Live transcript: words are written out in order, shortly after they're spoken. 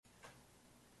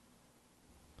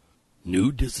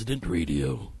New Dissident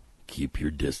Radio. Keep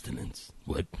your distance.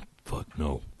 What? Fuck,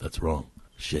 no. That's wrong.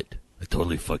 Shit. I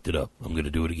totally fucked it up. I'm gonna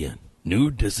do it again.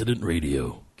 New Dissident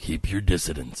Radio. Keep your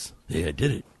dissidence. Hey, I did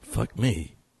it. Fuck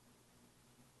me.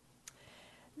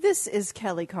 This is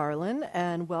Kelly Carlin,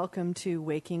 and welcome to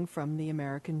Waking from the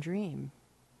American Dream.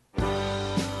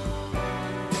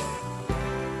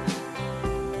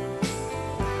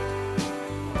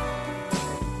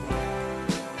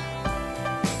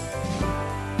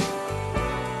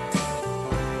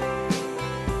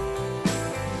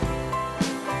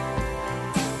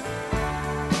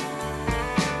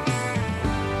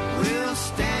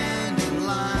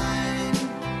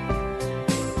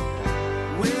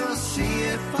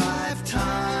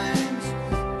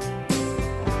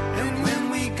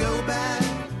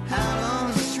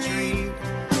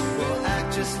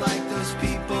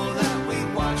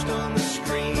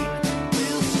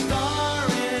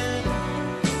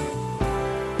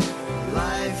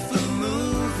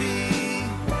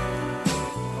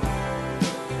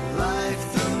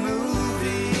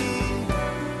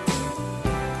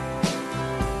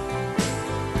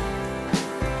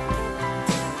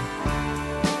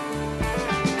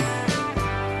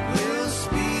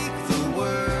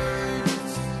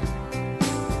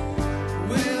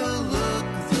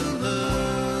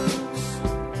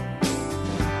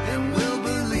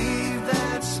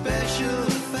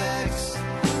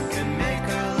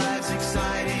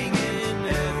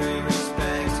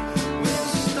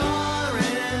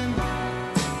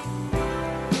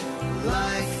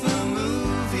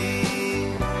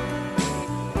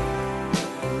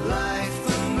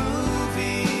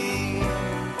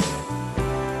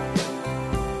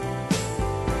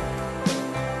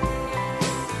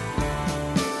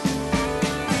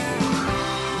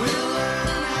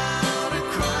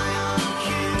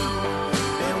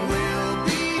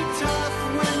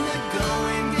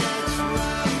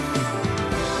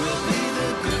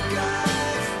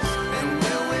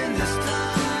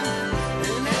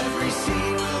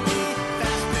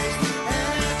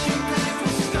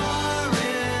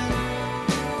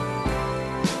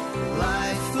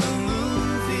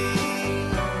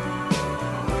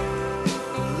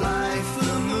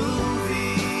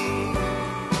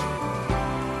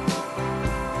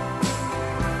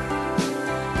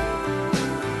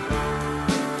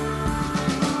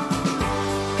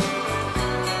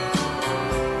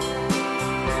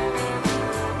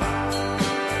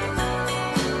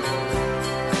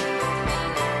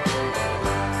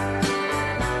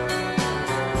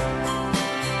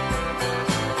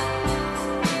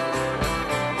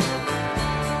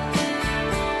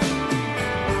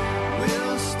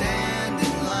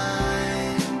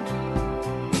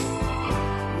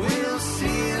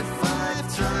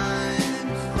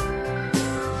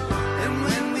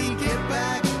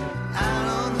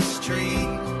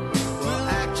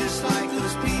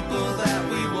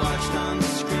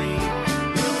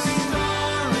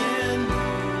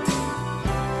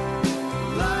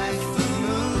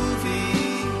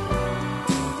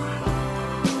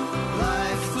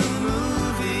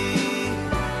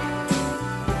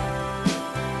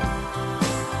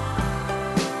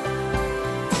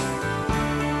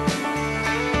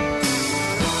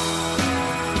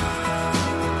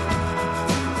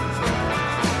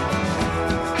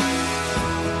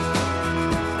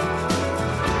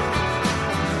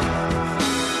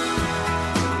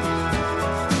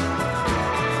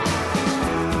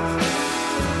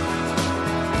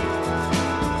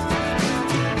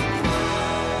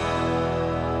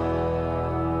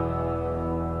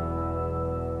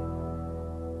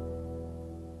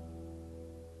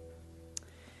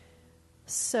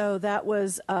 So that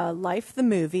was Life the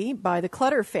Movie by the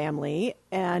Clutter Family,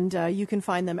 and you can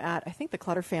find them at, I think,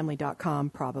 theclutterfamily.com,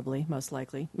 probably, most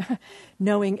likely.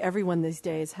 Knowing everyone these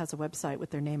days has a website with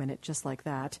their name in it just like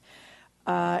that.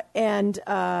 And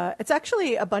it's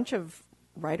actually a bunch of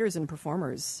writers and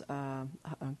performers,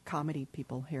 comedy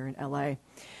people here in L.A.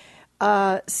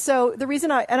 So the reason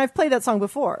and I've played that song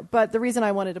before, but the reason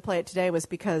I wanted to play it today was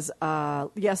because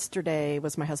yesterday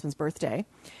was my husband's birthday.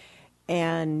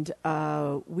 And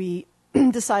we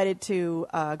decided to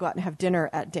go out and have dinner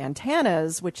at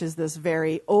Dantana's, which is this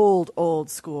very old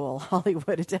school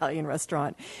Hollywood Italian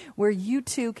restaurant where you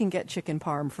too can get chicken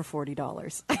parm for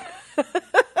 $40.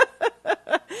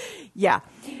 Yeah,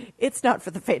 it's not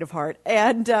for the faint of heart.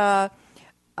 And then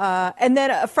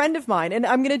a friend of mine, and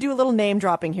I'm going to do a little name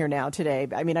dropping here now today.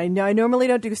 I mean, I normally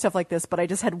don't do stuff like this, but I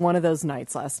just had one of those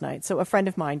nights last night. So a friend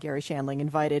of mine, Gary Shandling,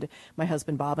 invited my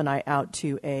husband Bob and I out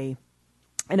to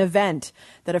an event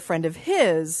that a friend of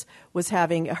his was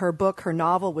having. Her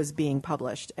novel was being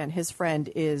published, and his friend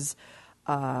is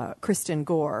Kristen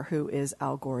Gore, who is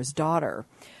Al Gore's daughter.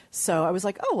 So I was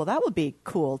like, oh, well, that would be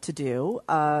cool to do.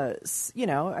 I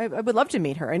would love to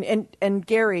meet her. And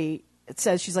Gary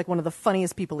says she's like one of the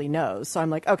funniest people he knows. So I'm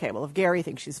like, okay, well, if Gary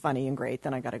thinks she's funny and great,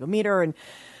 then I got to go meet her. And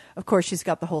of course, she's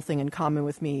got the whole thing in common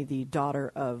with me, the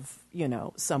daughter of,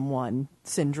 someone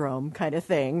syndrome kind of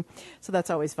thing. So that's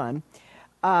always fun.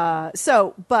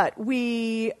 But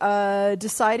we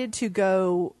decided to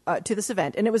go to this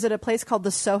event, and it was at a place called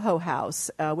the Soho House,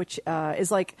 which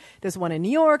is like, there's one in New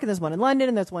York, and there's one in London,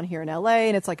 and there's one here in LA,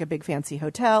 and it's like a big fancy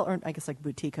hotel, or I guess like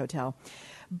boutique hotel.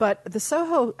 But the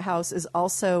Soho House is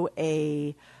also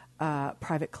a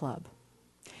private club.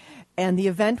 And the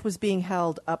event was being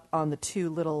held up on the two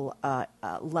little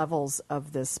levels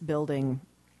of this building,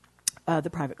 the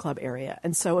private club area.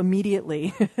 And so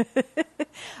immediately,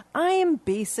 I am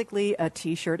basically a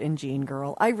T-shirt and jean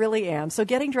girl. I really am. So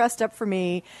getting dressed up for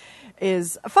me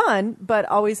is fun, but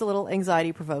always a little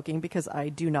anxiety provoking because I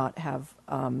do not have,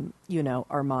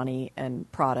 Armani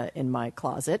and Prada in my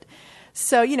closet.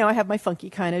 So, I have my funky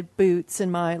kind of boots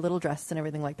and my little dress and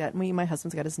everything like that. And my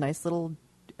husband's got his nice little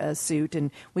suit,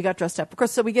 and we got dressed up. Of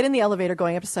course, so we get in the elevator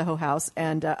going up to Soho House,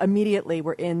 and immediately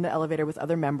we're in the elevator with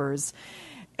other members.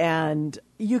 And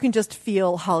you can just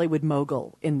feel Hollywood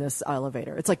mogul in this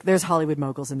elevator. It's like there's Hollywood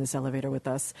moguls in this elevator with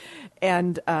us.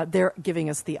 And they're giving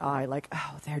us the eye like,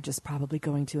 oh, they're just probably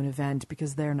going to an event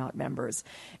because they're not members.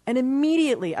 And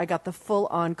immediately I got the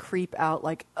full-on creep out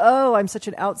like, oh, I'm such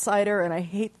an outsider and I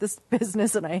hate this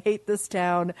business and I hate this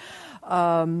town.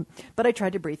 But I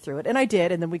tried to breathe through it. And I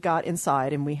did. And then we got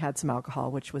inside and we had some alcohol,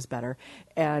 which was better.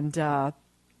 And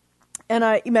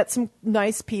I met some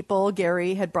nice people.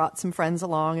 Gary had brought some friends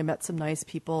along and met some nice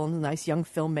people and a nice young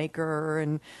filmmaker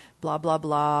and blah, blah,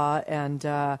 blah. And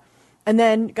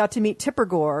then got to meet Tipper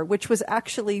Gore, which was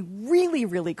actually really,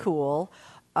 really cool.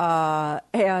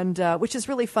 Which is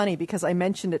really funny because I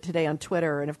mentioned it today on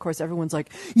Twitter, and of course everyone's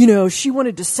like, she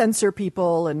wanted to censor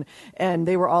people, and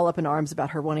they were all up in arms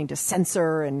about her wanting to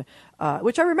censor, and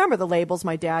which I remember the labels.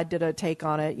 My dad did a take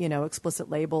on it, explicit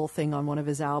label thing on one of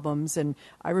his albums, and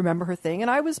I remember her thing,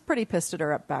 and I was pretty pissed at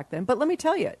her up back then. But let me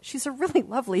tell you, she's a really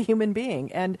lovely human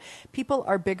being, and people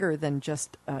are bigger than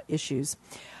just issues.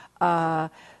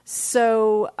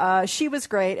 So she was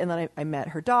great, and then I met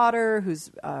her daughter,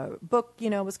 whose book,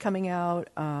 was coming out,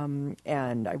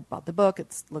 and I bought the book.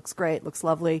 It looks great, looks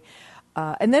lovely.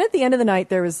 And then at the end of the night,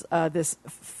 there was this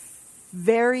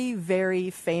very, very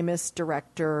famous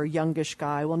director, youngish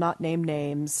guy, will not name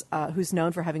names, who's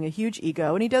known for having a huge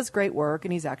ego, and he does great work,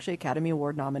 and he's actually Academy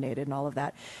Award nominated and all of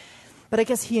that. But I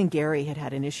guess he and Gary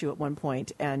had an issue at one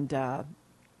point, and I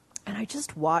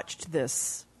just watched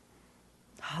this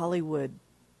Hollywood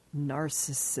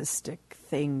narcissistic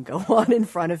thing go on in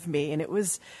front of me, and it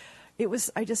was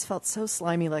I just felt so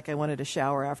slimy, like I wanted to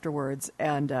shower afterwards,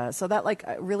 and so that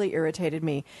really irritated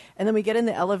me. And then we get in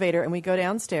the elevator and we go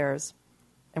downstairs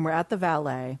and we're at the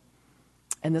valet,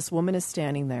 and this woman is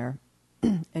standing there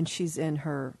and she's in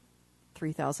her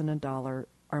 $3,000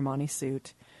 Armani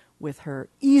suit with her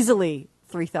easily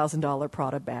 $3,000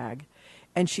 Prada bag,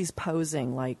 and she's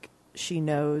posing like she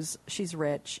knows she's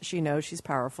rich, she knows she's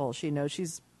powerful, she knows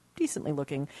she's decently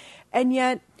looking. And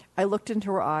yet I looked into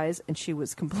her eyes and she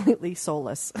was completely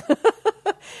soulless.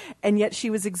 And yet she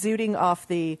was exuding off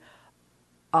the,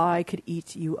 I could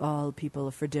eat you all people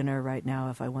for dinner right now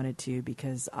if I wanted to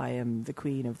because I am the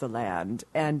queen of the land.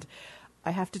 And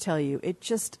I have to tell you, it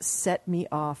just set me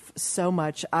off so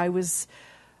much. It was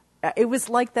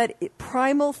like that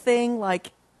primal thing,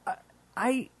 like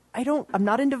I'm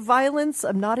not into violence.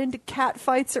 I'm not into cat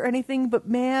fights or anything, but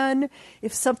man,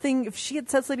 if she had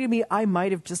said something to me, I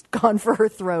might have just gone for her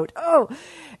throat. Oh,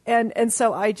 and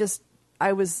so I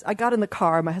got in the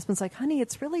car. My husband's like, honey,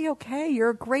 it's really okay. You're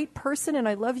a great person and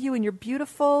I love you and you're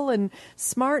beautiful and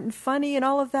smart and funny and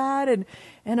all of that. And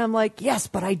I'm like, yes,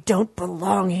 but I don't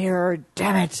belong here.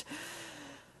 Damn it.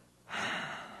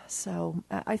 So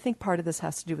I think part of this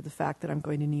has to do with the fact that I'm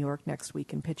going to New York next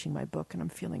week and pitching my book, and I'm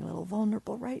feeling a little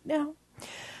vulnerable right now.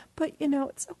 But,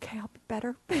 it's okay. I'll be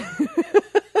better.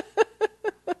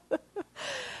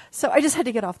 So I just had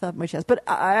to get off my chest. But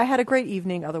I had a great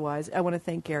evening otherwise. I want to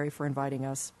thank Gary for inviting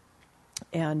us.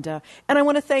 And I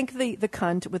want to thank the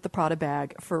cunt with the Prada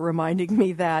bag for reminding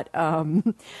me that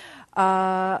who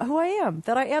I am,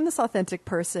 that I am this authentic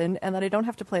person and that I don't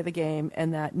have to play the game,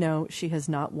 and that, no, she has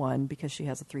not won because she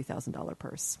has a $3,000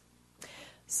 purse.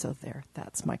 So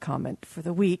that's my comment for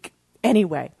the week.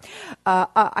 Anyway,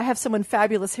 I have someone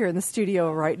fabulous here in the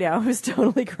studio right now who's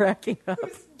totally cracking up.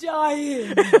 Who's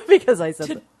dying because I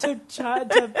said to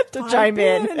chime in. To chime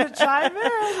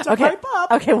in. To Okay. pipe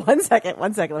up. Okay, one second.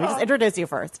 Let me just introduce you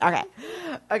first.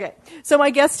 Okay. So my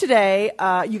guest today,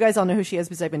 you guys all know who she is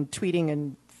because I've been tweeting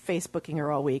and Facebooking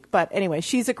her all week. But anyway,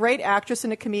 she's a great actress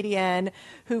and a comedian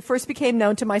who first became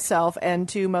known to myself and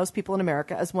to most people in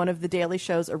America as one of The Daily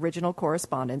Show's original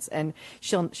correspondents. And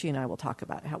she and I will talk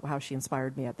about how she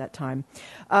inspired me at that time.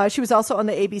 She was also on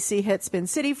the ABC hit Spin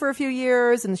City for a few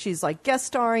years, and she's like guest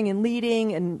starring and leading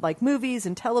in like movies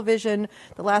and television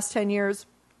the last 10 years.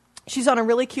 She's on a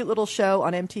really cute little show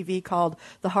on MTV called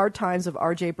The Hard Times of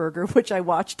R.J. Berger, which I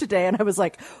watched today, and I was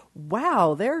like,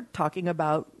 wow, they're talking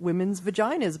about women's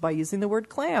vaginas by using the word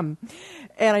clam.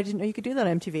 And I didn't know you could do that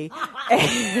on MTV.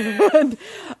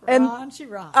 She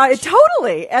raunchy.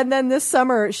 Totally. And then this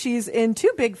summer, she's in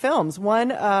two big films. One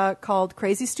called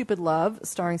Crazy Stupid Love,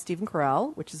 starring Stephen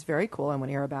Carell, which is very cool. I want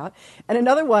to hear about. And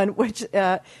another one, which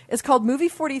is called Movie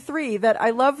 43, that I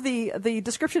love the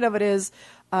description of it is,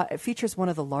 it features one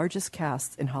of the largest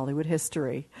casts in Hollywood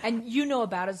history. And you know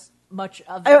about as much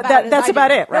of that's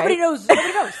about it, right? Nobody knows.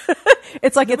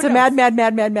 It's like it's a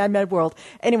Nobody mad world.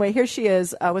 Anyway, here she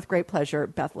is with great pleasure,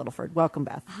 Beth Littleford. Welcome,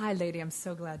 Beth. Hi, lady. I'm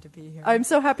so glad to be here. I'm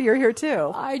so happy you're here,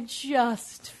 too. I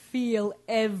just feel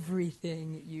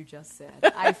everything you just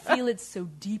said. I feel it so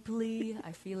deeply.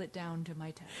 I feel it down to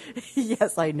my toes.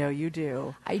 Yes, I know you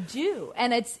do. I do,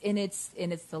 and it's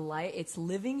the light. It's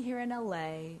living here in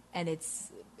LA, and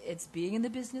it's being in the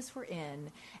business we're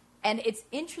in. And it's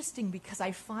interesting because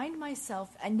I find myself,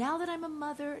 and now that I'm a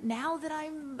mother, now that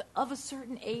I'm of a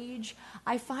certain age,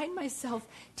 I find myself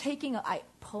I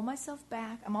pull myself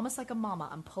back. I'm almost like a mama.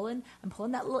 I'm pulling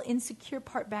that little insecure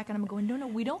part back, and I'm going, no,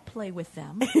 we don't play with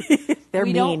them. They're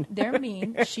mean. They're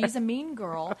mean. She's a mean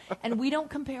girl, and we don't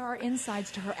compare our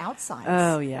insides to her outsides.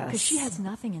 Oh, yes. Because she has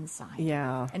nothing inside.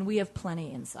 Yeah. And we have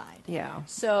plenty inside. Yeah.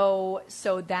 So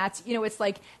that's, it's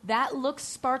like, that looks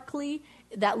sparkly.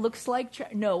 That looks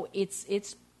like no, it's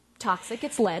toxic.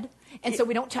 It's lead, and so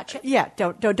we don't touch it. Yeah,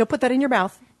 don't put that in your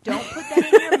mouth. Don't put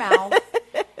that in your mouth.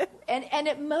 And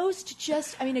at most,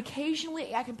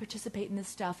 occasionally I can participate in this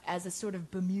stuff as a sort of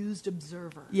bemused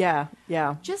observer. Yeah.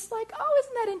 Just like, oh,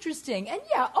 isn't that interesting? And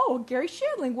Gary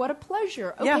Shandling, what a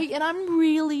pleasure. Okay, Yeah. and I'm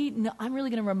really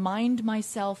going to remind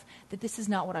myself that this is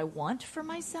not what I want for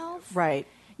myself. Right.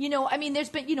 There's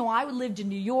been, I lived in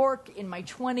New York in my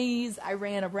 20s. I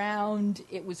ran around.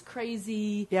 It was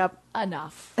crazy. Yep.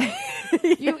 Enough.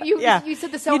 You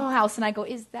said the Soho House, and I go,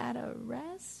 is that a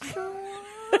restaurant?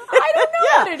 I don't know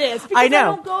what it is because I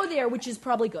don't go there, which is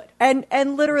probably good. And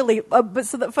literally, but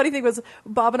so the funny thing was,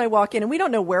 Bob and I walk in, and we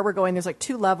don't know where we're going. There's like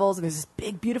 2 levels, and there's this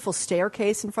big, beautiful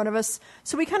staircase in front of us.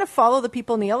 So we kind of follow the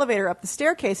people in the elevator up the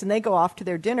staircase, and they go off to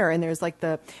their dinner. And there's like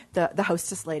the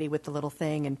hostess lady with the little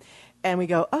thing, and we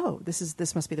go, oh,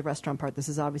 this must be the restaurant part. This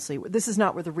is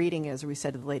not where the reading is. Or we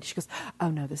said to the lady, she goes, oh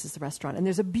no, this is the restaurant. And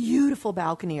there's a beautiful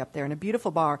balcony up there and a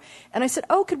beautiful bar. And I said,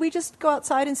 oh, could we just go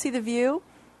outside and see the view?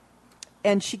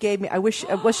 And she gave me, I wish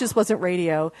this wasn't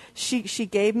radio. She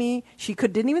gave me,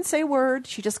 didn't even say a word.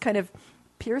 She just kind of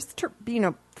pursed her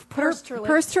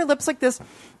lips like this,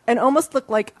 and almost looked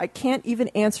like, I can't even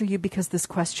answer you because this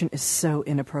question is so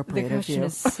inappropriate. The question of you.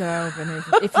 is so beneath.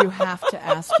 If you have to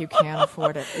ask, you can't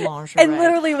afford it. Lingerie. And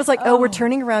literally it was like, oh, we're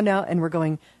turning around now and we're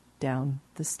going down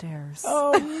the stairs.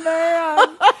 Oh,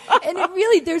 man. And it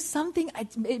really, there's something,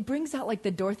 it brings out like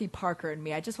the Dorothy Parker in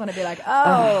me. I just want to be like,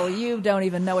 oh, you don't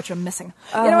even know what you're missing.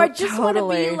 I just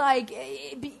totally. want to be like,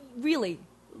 really,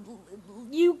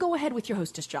 you go ahead with your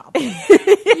hostess job.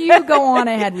 You go on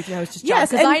ahead with your hostess job.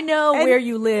 Yes, because I know where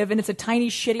you live, and it's a tiny,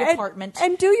 shitty apartment.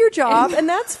 And do your job, and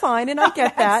that's fine, and I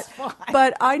get that. Fine.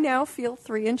 But I now feel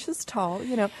 3 inches tall,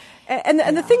 And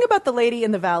the thing about the lady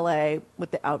in the valet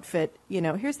with the outfit,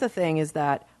 here's the thing is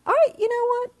that you know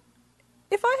what?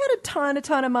 If I had a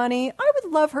ton of money, I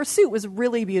would love her suit. Was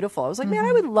really beautiful. I was like, man,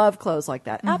 I would love clothes like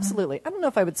that. Absolutely. I don't know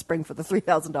if I would spring for the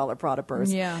 $3,000 Prada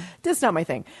purse. Yeah. That's not my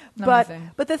thing. My But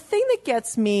thing. the thing that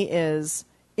gets me is,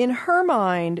 in her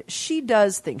mind, she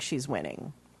does think she's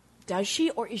winning. Does she,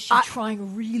 or is she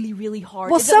trying really, really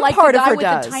hard? Well, is some it like part the of guy her with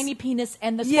does. the tiny penis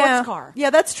and the sports car?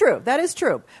 Yeah, that's true. That is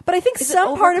true. But I think Is it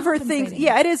some part of her thinks, overcompensating?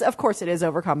 yeah, it is. Of course, it is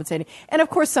overcompensating, and of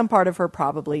course, some part of her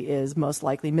probably is most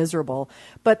likely miserable.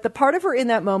 But the part of her in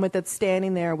that moment that's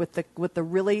standing there with the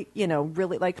really,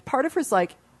 really like part of her's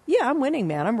like, yeah, I'm winning,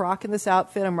 man. I'm rocking this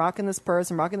outfit. I'm rocking this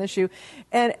purse. I'm rocking this shoe,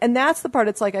 and that's the part.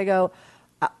 It's like I go,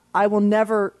 I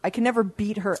can never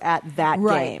beat her at that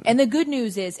game. And the good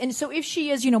news is, and so if she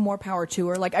is, more power to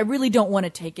her. Like, I really don't want to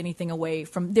take anything away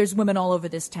from, there's women all over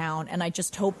this town, and I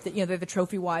just hope that, they're the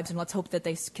trophy wives, and let's hope that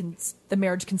the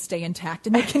marriage can stay intact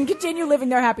and they can continue living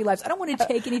their happy lives. I don't want to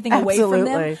take anything away from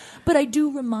them, but I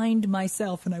do remind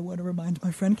myself, and I want to remind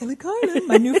my friend Kelly Carlin,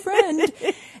 my new friend,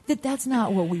 that that's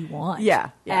not what we want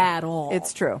at all.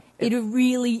 It's true. It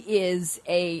really is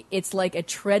it's like a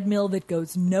treadmill that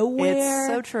goes nowhere. It's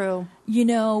so true.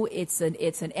 It's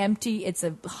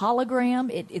a hologram.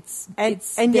 It's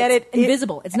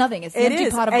invisible. It's nothing. It's an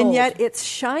empty pot of gold. And yet it's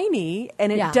shiny,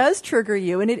 and it does trigger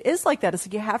you, and it is like that. It's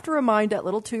like you have to remind that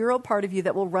little 2-year-old part of you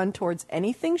that will run towards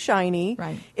anything shiny.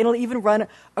 Right. It'll even run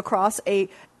across a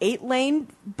 8-lane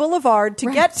boulevard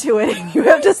to get to it. And you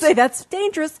have to say, that's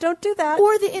dangerous. Don't do that.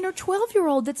 Or the inner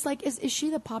 12-year-old that's like, is she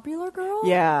the popular girl?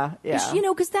 Yeah.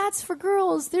 Because that's for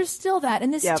girls. There's still that.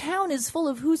 And this town is full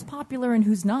of who's popular and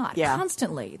who's not. Yeah.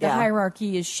 Constantly. The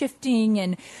hierarchy is shifting.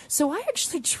 And so I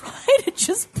actually try to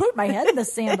just put my head in the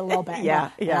sand a little bit. La,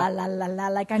 la, la, la.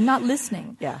 Like, I'm not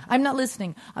listening. Yeah. I'm not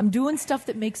listening. I'm doing stuff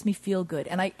that makes me feel good.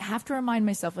 And I have to remind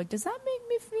myself, like, does that make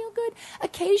me feel good?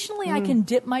 Occasionally I can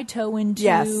dip my toe into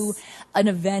an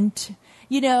event.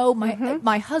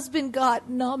 My husband got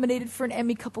nominated for an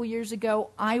Emmy a couple years ago.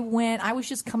 I was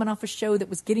just coming off a show that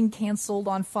was getting canceled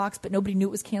on Fox, but nobody knew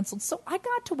it was canceled. So I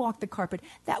got to walk the carpet.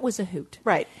 That was a hoot.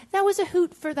 Right. That was a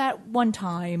hoot for that one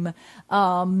time.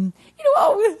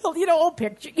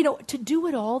 Picture, to do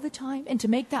it all the time and to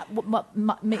make that,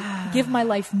 give my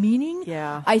life meaning,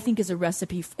 I think is a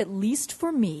recipe, at least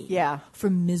for me, for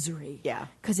misery. Yeah.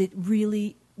 Because it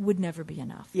really would never be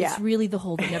enough. Yeah. It's really the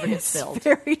hole that never gets filled.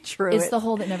 Very true. It's the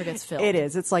hole that never gets filled. It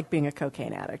is. It's like being a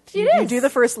cocaine addict. You do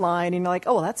the first line and you're like,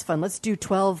 oh, well, that's fun. Let's do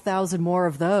 12,000 more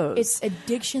of those. It's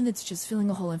addiction that's just filling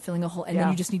a hole. And then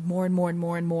you just need more and more and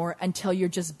more and more until you're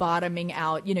just bottoming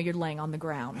out. You're laying on the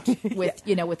ground with,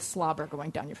 with slobber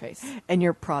going down your face. And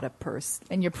your Prada purse.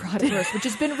 Which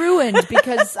has been ruined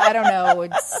because, I don't know,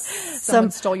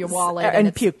 someone stole your wallet. And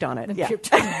puked on it.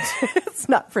 Puked on it. It's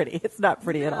not pretty. It's not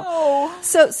pretty at all.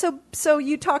 So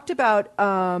you talked about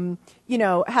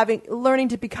learning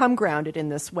to become grounded in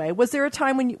this way. Was there a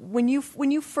time when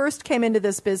you first came into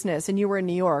this business, and you were in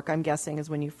New York, I'm guessing, is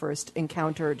when you first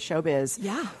encountered showbiz?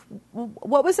 Yeah.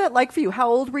 What was that like for you? How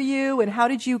old were you, and how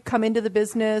did you come into the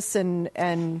business? And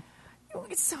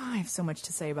I have so much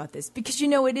to say about this because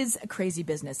it is a crazy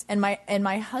business. And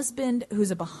my husband,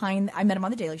 who's I met him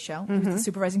on the Daily Show. He was the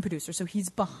supervising producer, so he's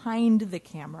behind the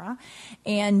camera.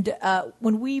 And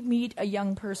when we meet a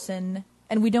young person,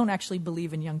 and we don't actually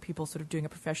believe in young people sort of doing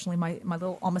it professionally. My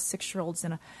little almost 6-year-old's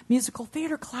in a musical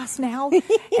theater class now,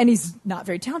 and he's not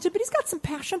very talented, but he's got some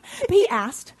passion. But he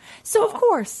asked. So, of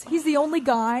course, he's the only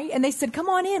guy, and they said, come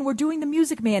on in, we're doing The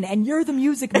Music Man, and you're The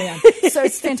Music Man. So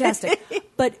it's fantastic.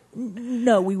 But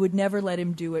no, we would never let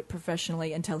him do it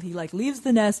professionally until he leaves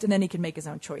the nest, and then he can make his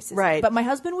own choices. Right. But my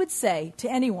husband would say to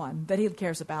anyone that he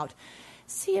cares about,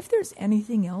 see if there's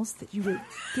anything else that you could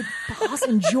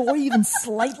enjoy even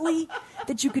slightly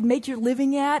that you could make your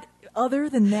living at other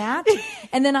than that.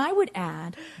 And then I would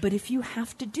add, but if you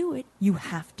have to do it, you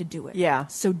have to do it. Yeah.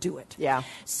 So do it. Yeah.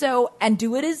 So, and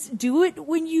do it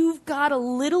when you've got a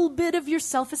little bit of your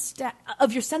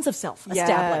of your sense of self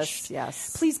established.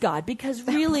 Yes. Please God, because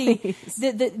really,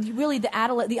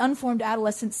 the unformed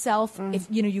adolescent self, if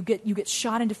you get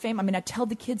shot into fame. I mean, I tell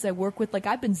the kids I work with,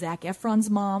 I've been Zac Efron's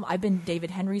mom, I've been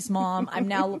David Henry's mom, I'm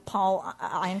now Paul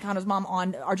Iannucciano's mom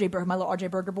on my little RJ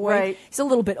Berger boy. Right. He's a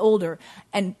little bit older,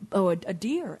 and a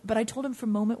dear. But I told him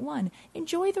from moment one,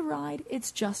 enjoy the ride.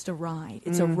 It's just a ride.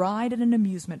 It's a ride at an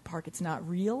amusement park. It's not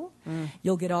real.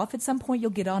 You'll get off at some point.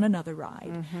 You'll get on another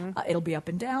ride. It'll be up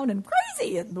and down and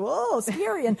crazy and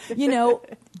scary. And,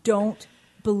 don't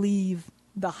believe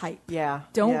the hype. Yeah.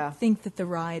 Don't think that the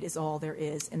ride is all there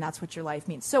is, and that's what your life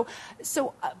means. So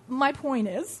my point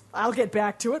is, I'll get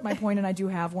back to it. My point, and I do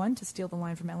have one, to steal the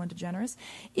line from Ellen DeGeneres,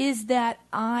 is that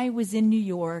I was in New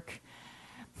York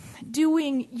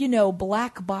doing,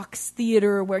 black box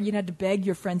theater where you had to beg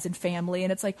your friends and family.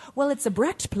 And it's like, well, it's a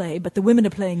Brecht play, but the women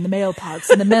are playing the male parts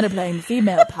and the men are playing the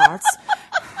female parts.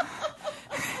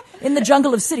 In the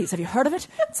Jungle of Cities. Have you heard of it?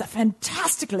 It's a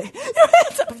fantastic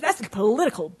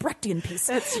political Brechtian piece.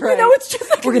 That's right. It's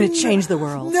just we're going to change the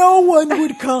world. No one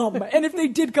would come. And if they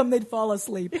did come, they'd fall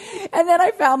asleep. And then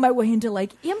I found my way into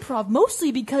improv,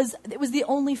 mostly because it was the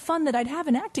only fun that I'd have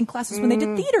in acting classes when they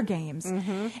did theater games.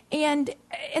 And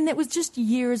it was just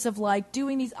years of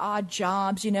doing these odd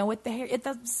jobs, at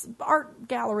the art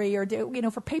gallery or,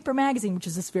 for Paper Magazine, which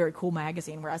is this very cool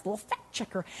magazine where I was a little fact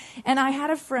checker. And I had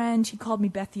a friend, she called me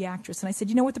Beth the actress. And I said,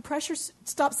 you know what, the pressure,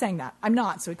 stop saying that. I'm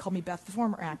not. So he called me Beth, the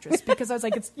former actress, because I was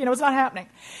like, it's not happening.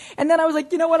 And then I was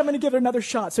like, you know what, I'm going to give it another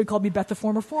shot. So he called me Beth, the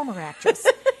former actress.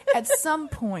 At some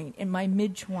point in my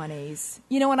mid-20s,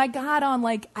 when I got on,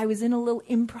 I was in a little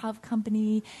improv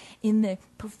company in the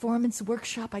performance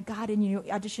workshop. I got in,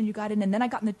 audition, you got in, and then I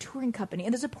got in the touring company.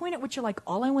 And there's a point at which you're like,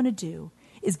 all I want to do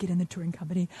is get in the touring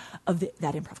company of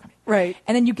that improv company. Right.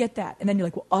 And then you get that. And then you're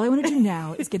like, well, all I want to do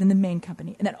now is get in the main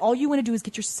company. And then all you want to do is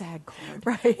get your SAG card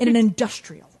right. in an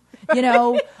industrial,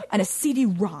 and a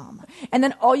CD-ROM. And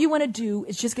then all you want to do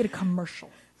is just get a commercial.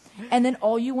 And then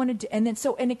all you want to do, and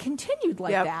it continued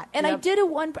like that. And I did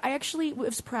I actually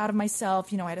was proud of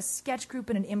myself. I had a sketch group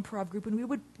and an improv group, and we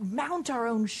would mount our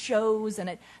own shows, and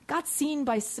it got seen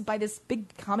by this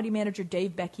big comedy manager,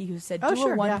 Dave Becky, who said, do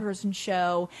a one-person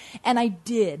show. And I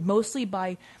did, mostly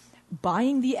by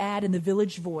buying the ad in the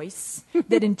Village Voice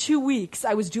that in 2 weeks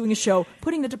I was doing a show,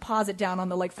 putting the deposit down on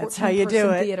the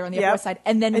 14-person theater on the Upper West Side,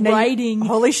 and then writing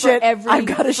holy shit, for every I've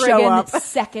got to show up.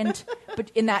 second, but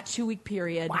in that 2-week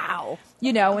period. Wow.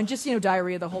 And just,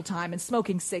 diarrhea the whole time and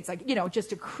smoking cigs,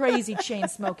 just a crazy chain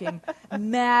smoking,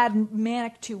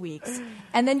 manic 2 weeks.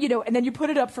 And then, and then you put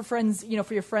it up for friends,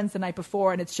 for your friends the night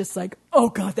before, and it's just like, oh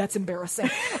God, that's embarrassing.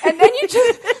 And then you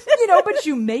just, but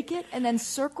you make it. And then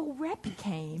Circle Rep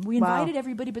came. We invited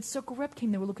everybody, but Circle Rep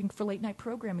came. They were looking for late night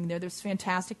programming there. There's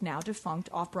fantastic, now defunct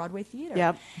off-Broadway theater.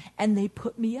 Yep. And they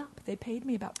put me up. They paid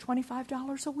me about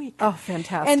 $25 a week. Oh,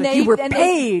 fantastic. You were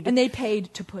paid. And they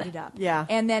paid to put it up. Yeah.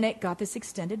 And then it got this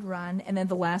extended run, and then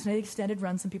the last night of the extended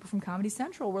run, some people from Comedy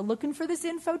Central were looking for this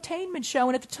infotainment show,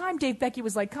 and at the time Dave Becky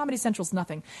was like, Comedy Central's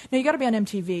nothing. No, you got to be on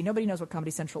MTV. Nobody knows what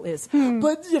Comedy Central is.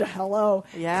 But hello.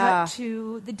 Yeah. Cut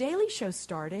to the Daily Show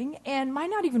starting, and my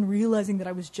not even realizing that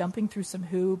I was jumping through some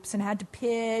hoops and had to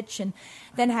pitch, and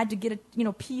then had to get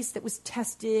a piece that was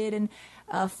tested and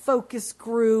focus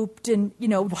grouped, and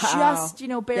just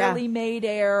barely made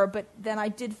air, but then I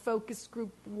did focus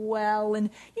group well, and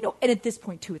and at this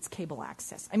point too, it's cable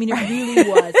access. I mean, it really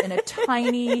was in a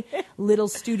tiny little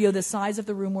studio the size of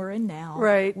the room we're in now,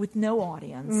 right, with no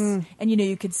audience, and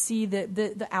you could see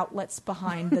the outlets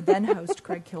behind the then host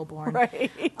Craig Kilborn,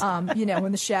 right,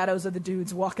 in the shadows of the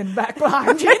dudes walking back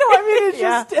behind, it's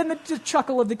just, and the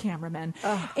chuckle of the cameramen,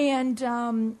 and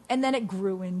then it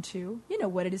grew into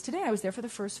what it is today. I was there for the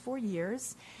first 4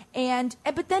 years,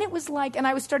 but then it was like, and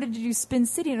I was started to do Spin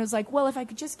City, and I was like, well, if I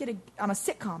could just get on a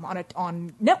sitcom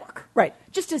on network, right,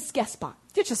 just a guest spot,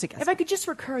 just a guest. If I could just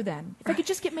recur, then if I could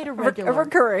just get made a regular, a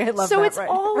recurring, I love so that. It's right.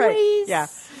 always, right.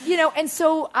 and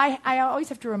so I always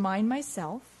have to remind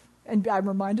myself, and I'm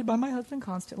reminded by my husband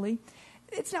constantly.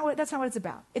 That's not what it's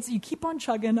about. It's you keep on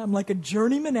chugging. I'm like a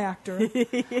journeyman actor.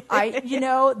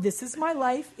 This is my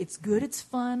life. It's good. It's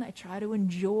fun. I try to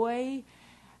enjoy.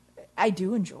 I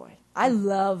do enjoy. I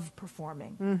love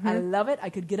performing. Mm-hmm. I love it. I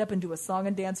could get up and do a song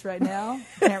and dance right now.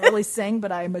 Can't really sing,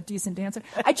 but I'm a decent dancer.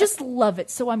 I just love it.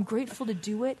 So I'm grateful to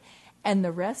do it. And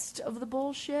the rest of the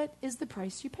bullshit is the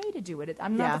price you pay to do it.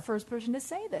 I'm not the first person to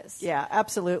say this. Yeah,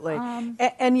 absolutely.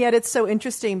 And yet it's so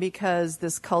interesting because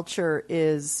this culture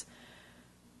is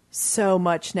so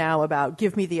much now about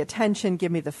give me the attention, give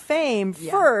me the fame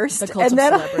first, the cult and of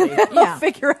then celebrity. I'll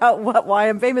figure out why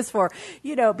I'm famous for.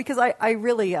 Because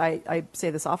I say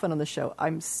this often on the show,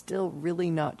 I'm still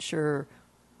really not sure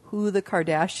who the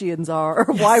Kardashians are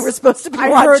or why we're supposed to be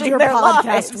watching heard your their podcast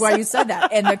lives. where you said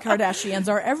that, and the Kardashians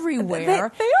are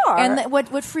everywhere. They are. And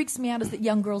what freaks me out is that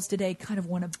young girls today kind of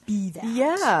want to be that.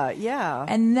 Yeah.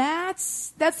 And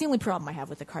that's the only problem I have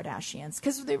with the Kardashians,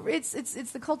 because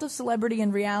it's the cult of celebrity,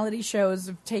 and reality shows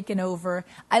have taken over.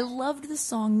 I loved the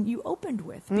song you opened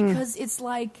with because it's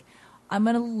like, I'm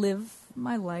going to live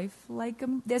my life like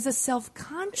there's a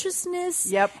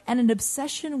self-consciousness and an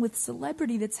obsession with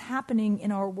celebrity that's happening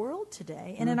in our world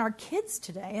today and in our kids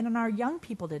today and in our young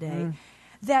people today.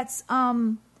 That's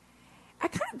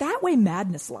that way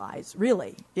madness lies,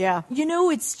 really. Yeah.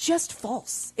 It's just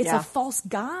false. It's a false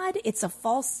god. It's a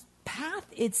false path.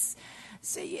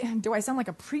 Do I sound like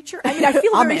a preacher? I mean, I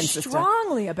feel very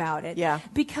strongly about it. Yeah.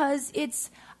 Because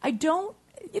I don't,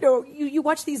 you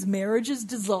watch these marriages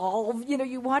dissolve,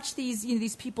 you watch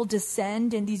these people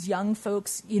descend, and these young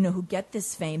folks, who get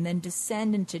this fame then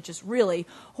descend into just really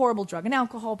horrible drug and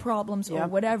alcohol problems or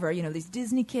whatever, these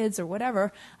Disney kids or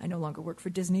whatever. I no longer work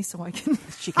for Disney, so I can,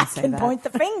 point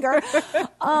the finger.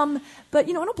 But,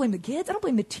 I don't blame the kids. I don't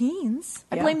blame the teens.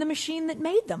 I blame the machine that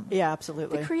made them. Yeah,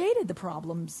 absolutely. That created the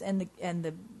problems and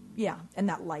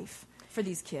that life for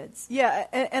these kids. Yeah,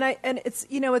 and it's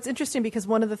it's interesting because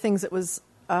one of the things that was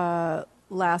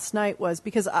last night was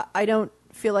because I don't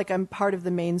feel like I'm part of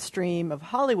the mainstream of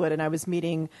Hollywood, and I was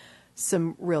meeting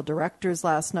some real directors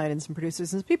last night and some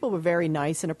producers, and people were very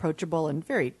nice and approachable and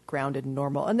very grounded and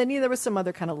normal. And then there was some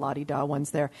other kind of la-di-da ones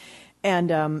there.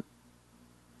 And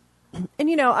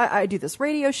I do this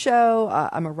radio show.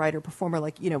 I'm a writer performer.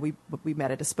 Like, we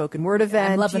met at a spoken word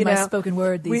event. I'm loving my spoken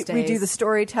word these days. We do the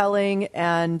storytelling,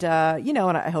 and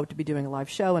and I hope to be doing a live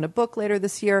show and a book later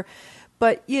this year.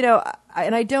 But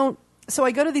I don't. So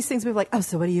I go to these things and be like, oh,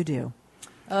 so what do you do?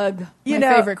 My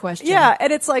favorite question. Yeah,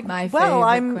 and it's like, I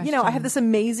have this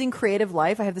amazing creative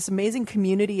life. I have this amazing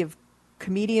community of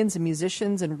comedians and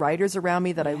musicians and writers around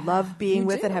me that I love being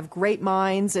with, that have great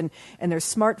minds, and they're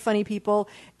smart, funny people.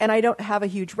 And I don't have a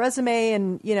huge resume,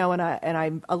 and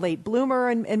I'm a late bloomer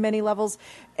in many levels.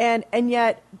 And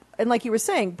yet, like you were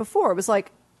saying before, it was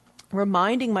like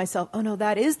reminding myself, oh no,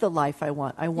 that is the life I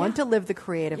want. I want to live the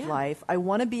creative life. I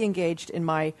want to be engaged in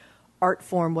my art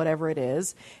form, whatever it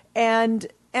is. And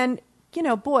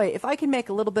boy, if I can make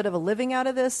a little bit of a living out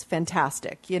of this,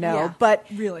 fantastic, Yeah, but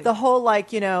really. the whole I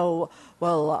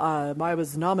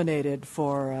was nominated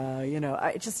for,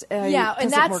 I just, and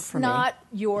doesn't work for not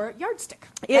your yardstick.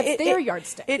 That's their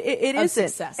yardstick. It of isn't.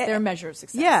 Success, their measure of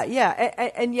success.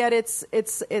 Yeah. And yet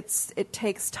it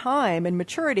takes time and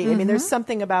maturity. I mean, there's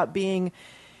something about being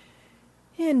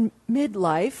in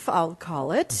midlife, I'll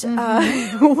call it,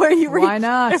 where you reach. Why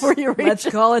not? Where you reach, Let's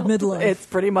call it midlife. It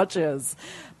pretty much is.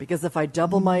 Because if I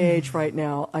double my age right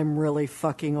now, I'm really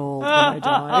fucking old when I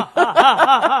die.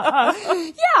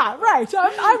 Yeah, right.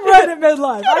 I'm right at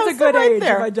midlife. That's a good right age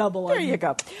there. if I double. There you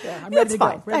go. Yeah, I'm That's ready to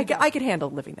fine. go. Ready to go. I could handle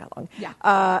living that long.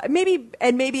 Yeah. Maybe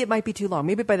it might be too long.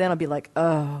 Maybe by then I'll be like,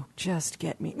 oh, just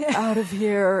get me out of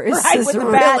here. Is Right, this with the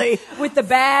really with the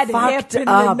bad fucked hip and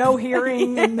up? the no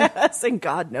hearing and Yes, and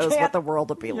God knows what the world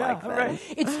will be like then. right.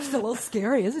 It's just a little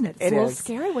scary, isn't it? It's It a little is.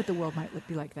 scary what the world might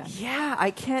be like then. Yeah,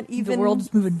 I can't even. The world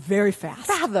is moving very fast.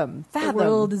 fathom. The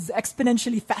world is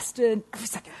exponentially faster every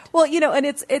second. Well, and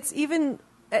it's even.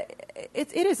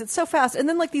 It is. It's so fast, and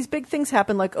then like these big things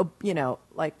happen, like Osama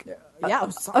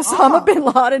bin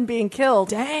Laden being killed.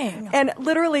 Dang. And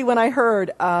literally, when I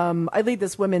heard, I lead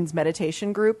this women's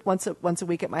meditation group once a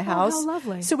week at my house. Oh, how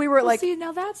lovely. So we were like, see,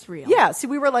 now that's real. yeah. So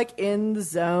we were like in the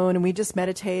zone, and we just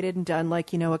meditated and done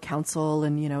like a council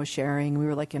and a sharing. We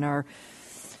were like in our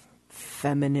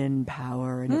feminine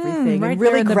power and everything, right and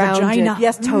really there in the grounded. vagina.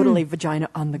 Yes, totally, vagina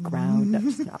on the ground. No,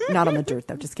 not on the dirt,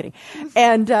 though. Just kidding.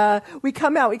 And we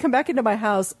come back into my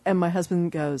house, and my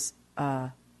husband goes,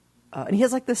 and he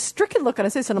has like this stricken look on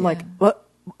his face, and I'm like, what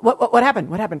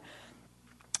happened? What happened?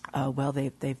 Well,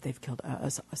 they've killed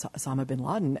Osama bin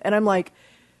Laden, and I'm like,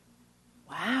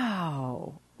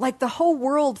 wow. Like the whole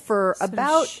world for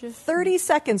about 30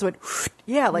 seconds went,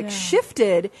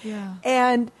 shifted,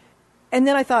 and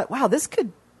then I thought, wow, this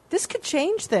could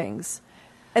change things.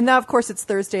 And now, of course, it's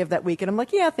Thursday of that week, and I'm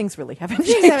like, yeah, things really haven't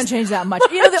changed. Things haven't changed that much.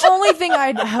 The only thing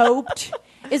I'd hoped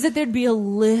is that there'd be a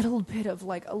little bit of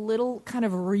like a little kind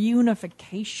of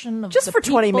reunification of just the for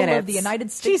 20 people minutes of the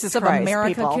United States Jesus of Christ,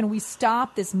 America. people. Can we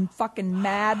stop this fucking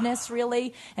madness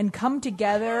really and come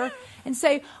together and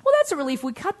say, well, that's a relief.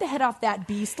 We cut the head off that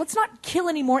beast. Let's not kill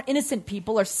any more innocent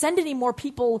people or send any more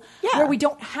people where we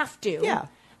don't have to. Yeah.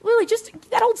 Really, just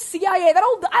that old CIA,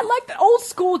 I like that old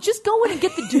school. Just go in and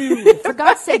get the dude. For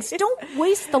God's sakes, don't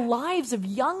waste the lives of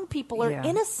young people or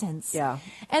innocents. Yeah.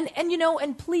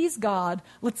 And please, God,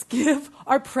 let's give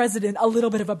our president a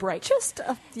little bit of a break.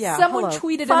 Someone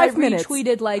tweeted 5 and I minutes.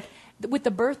 retweeted like with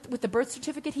the birth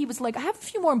certificate. He was like, I have a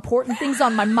few more important things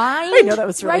on my mind. I know, that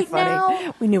was really right funny.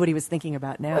 now. We knew what he was thinking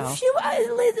about now. A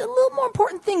little more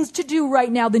important things to do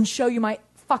right now than show you my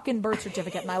fucking birth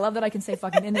certificate. And I love that I can say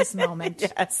fucking in this moment.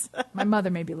 Yes. My mother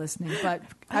may be listening, but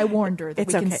I warned her that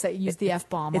It's we okay. can use the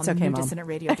F-bomb It's on okay, Mom.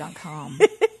 newdissidentradio.com.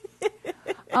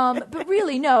 But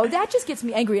really, no, that just gets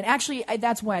me angry. And actually,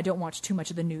 that's why I don't watch too much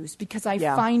of the news, because I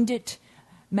find it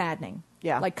maddening.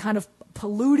 Yeah. Like kind of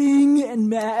polluting and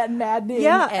maddening.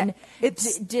 Yeah, And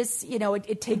it's just,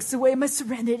 it takes away my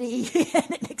serenity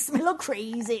and it makes me a little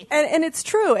crazy. and it's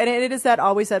true, and it is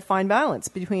always that fine balance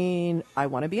between I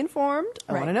want to be informed,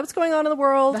 I want to know what's going on in the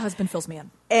world, The husband fills me in.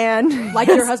 and Like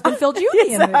your husband filled you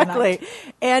in. exactly,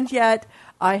 and yet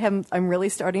I'm really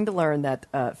starting to learn that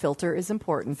filter is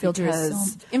important. Filter because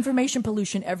is information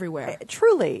pollution everywhere.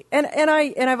 truly, and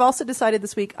I've also decided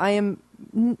this week I'm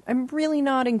really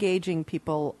not engaging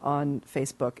people on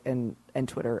Facebook and and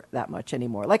Twitter that much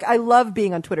anymore. Like, I love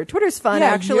being on Twitter. Twitter's fun, Yeah,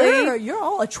 actually. you're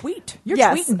all a tweet. You're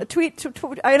yes, tweeting. a tweet.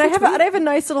 And I have a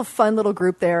nice little fun little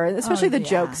group there, and especially the yeah.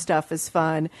 joke stuff is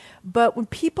fun. But when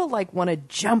people like want to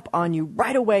jump on you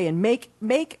right away and make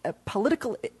a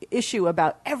political issue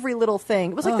about every little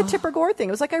thing, it was like the Tipper Gore thing.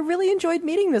 It was like, I really enjoyed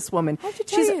meeting this woman. I have to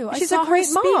tell you, I she's saw a great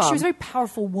her speak. mom. She was a very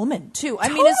powerful woman too. I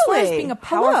mean, as far as Totally. being a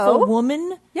powerful Hello.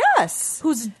 woman, Yes.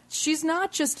 she's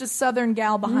not just a Southern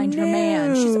gal behind her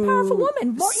man. She's a powerful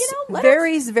woman. More, let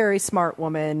very, very smart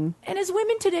woman. And as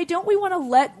women today, don't we want to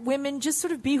let women just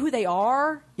sort of be who they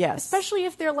are? Yes. Especially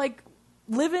if they're like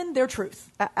living their truth.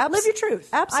 Abs- Live your truth.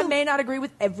 absolute- I may not agree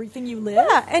with everything you live.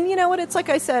 Yeah, and you know what? It's like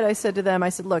I said to them, I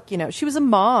said, look, she was a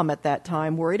mom at that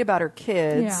time, worried about her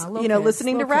kids, Yeah, little kids,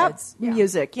 listening to little rap kids. Yeah.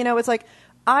 music. It's like,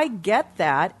 I get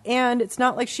that, and it's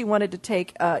not like she wanted to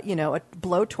take, a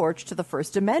blowtorch to the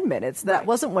First Amendment. That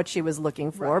wasn't what she was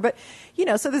looking for. But,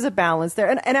 so there's a balance there.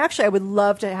 And actually, I would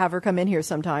love to have her come in here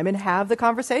sometime and have the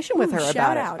conversation with her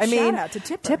about it. Shout out to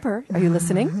Tipper. Tipper, are you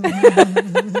listening?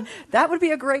 That would be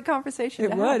a great conversation. It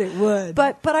to would, have. it would.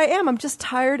 But I'm just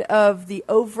tired of the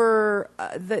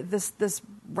this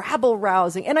rabble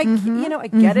rousing. And I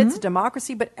get it's a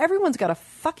democracy, but everyone's got a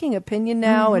fucking opinion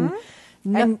now, and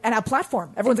a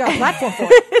platform. Everyone's got a platform for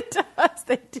it. it does.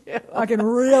 They do. I can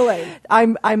really.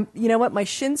 I'm. You know what? My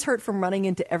shins hurt from running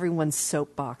into everyone's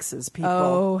soapboxes. People,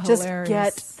 Oh, just hilarious.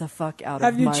 get the fuck out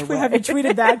Have of you my way. have you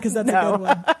tweeted that? Because that's No. a good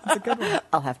one. That's a good one.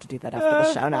 I'll have to do that after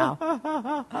the show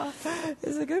now.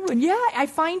 It's a good one. Yeah, I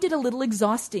find it a little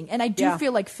exhausting, and I do Yeah.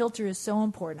 feel like filter is so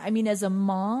important. I mean, as a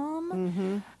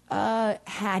mom,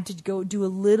 had to go do a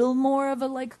little more of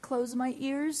a close my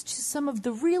ears to some of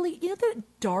the really the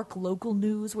dark local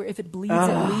news where if it bleeds,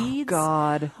 it leads.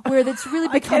 God. Where that's really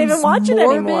I becomes can't even watch it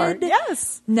morbid. anymore.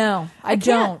 Yes. No, I can't.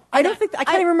 don't. I don't think. I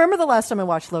can't even remember the last time I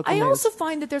watched local I news. also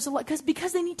find that there's a lot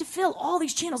because they need to fill all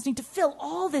these channels need to fill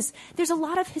all this. There's a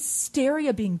lot of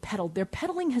hysteria being peddled. They're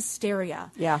peddling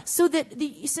hysteria. Yeah. So that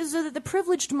the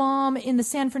privileged mom in the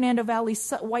San Fernando Valley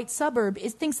white suburb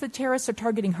thinks the terrorists are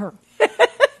targeting her.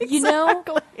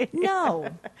 Exactly. No.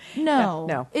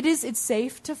 No. It's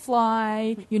safe to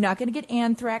fly. You're not going to get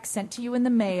anthrax sent to you in the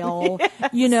mail.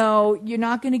 You're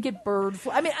not going to get bird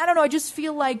flu. I mean, I don't know. I just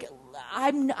feel like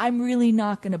I'm really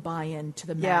not going to buy into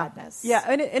the madness. Yeah,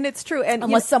 and it's true. And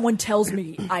Unless someone tells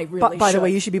me I really by the should.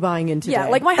 way, you should be buying in today. Yeah,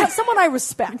 like someone I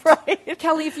respect. Right.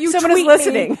 Kelly, if you Someone is tweet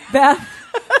listening. me, Beth,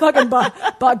 fucking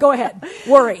but go ahead.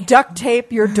 Worry. duct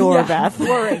tape your door, Yeah, Beth.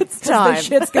 worry. It's 'Cause time. The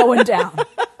shit's going down.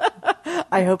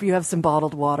 I hope you have some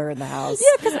bottled water in the house.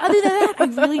 Yeah, because other than that, I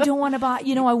really don't want to buy.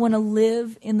 I want to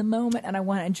live in the moment and I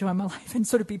want to enjoy my life and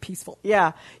sort of be peaceful.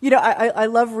 Yeah. I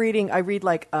love reading. I read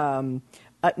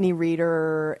Utney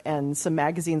Reader and some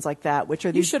magazines like that, which are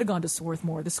You these. should have gone to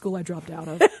Swarthmore, the school I dropped out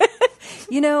of.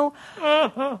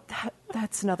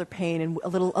 That's another pain and a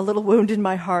little wound in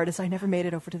my heart is I never made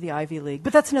it over to the Ivy League.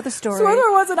 But that's another story.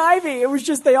 Swarthmore wasn't Ivy. It was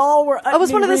just they all were. I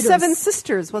was one of the readers. Seven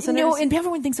Sisters, wasn't it? No, and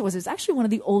everyone thinks it was. It's actually one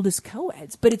of the oldest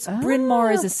co-eds, but it's Bryn Mawr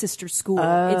is a sister school.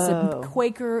 It's a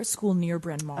Quaker school near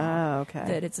Bryn Mawr. Oh, okay.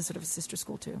 That it's a sort of a sister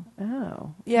school too.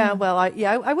 Oh, yeah. Well, I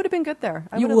would have been good there.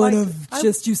 You would have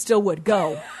you still would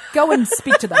go and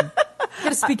speak to them.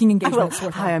 Get a speaking engagement at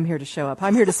Swarthmore. Hi, I'm here to show up.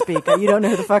 I'm here to speak. You don't know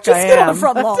who the fuck Just I get on am. the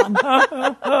front lawn.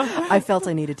 I felt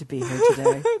I needed to be here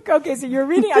today. Okay, so you're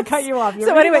reading. I cut you off. You're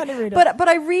So reading anyway, Utney Reader. but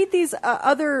I read these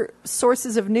other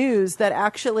sources of news that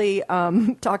actually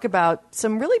talk about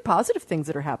some really positive things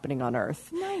that are happening on Earth.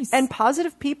 Nice. And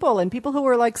positive people and people who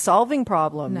are solving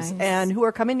problems Nice. and who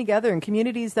are coming together in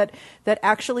communities that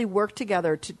actually work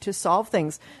together to solve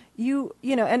things.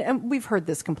 And we've heard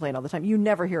this complaint all the time. You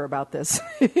never hear about this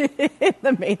in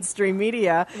the mainstream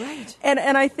media. Right. And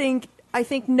I think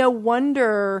no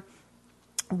wonder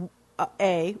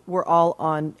we're all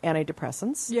on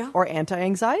antidepressants Yeah. or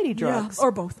anti-anxiety drugs. Yeah,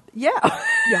 or both. Yeah.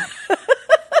 Yeah.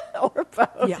 Or both.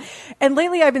 Yeah. And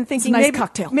lately I've been thinking nice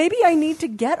cocktail. maybe I need to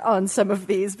get on some of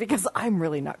these because I'm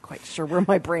really not quite sure where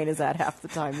my brain is at half the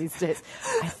time these days.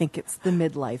 I think it's the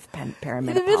midlife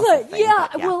perimenopause. The midlife, thing, yeah.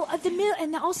 but Well,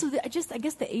 and also I guess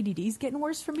the ADD is getting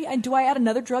worse for me. And do I add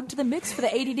another drug to the mix for the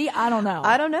ADD? I don't know.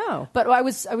 I don't know. But I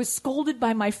was scolded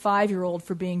by my 5-year-old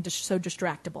for being so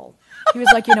distractible. He was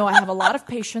like, I have a lot of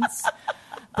patience,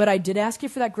 but I did ask you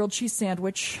for that grilled cheese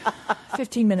sandwich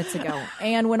 15 minutes ago.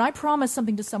 And when I promise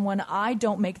something to someone, I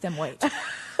don't make them wait.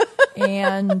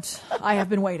 And I have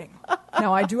been waiting.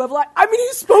 Now I do have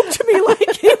he spoke to me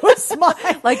like he was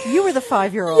mine. Like you were the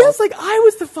 5-year-old. Yes, like I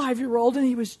was the 5-year-old and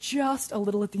he was just a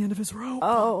little at the end of his rope.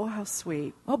 Oh, how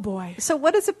sweet. Oh boy. So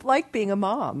what is it like being a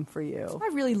mom for you?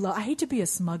 I hate to be a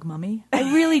smug mummy.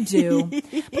 I really do.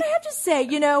 But I have to say,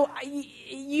 you know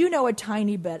a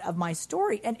tiny bit of my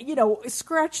story. And,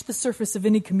 scratch the surface of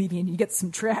any comedian, you get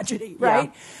some tragedy,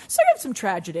 right? Yeah. So I have some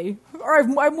tragedy, or I have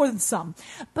more than some.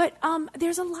 But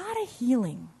there's a lot of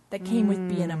healing that came with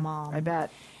being a mom. I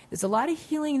bet. There's a lot of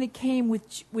healing that came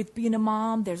with being a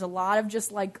mom. There's a lot of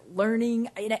just like learning.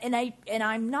 And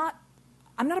I'm not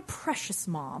a precious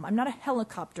mom. I'm not a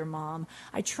helicopter mom.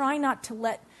 I try not to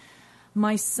let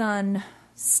my son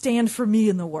stand for me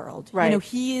in the world. Right. I'm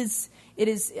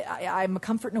a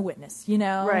comfort and a witness,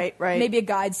 Right. Maybe a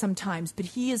guide sometimes, but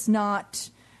he is not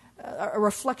a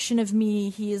reflection of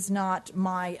me. He is not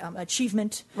my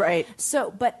achievement. Right. So,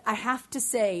 but I have to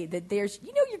say that there's, I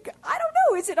don't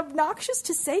know, is it obnoxious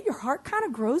to say your heart kind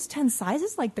of grows 10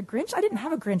 sizes like the Grinch? I didn't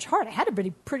have a Grinch heart. I had a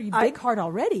pretty big heart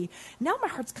already. Now my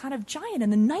heart's kind of giant.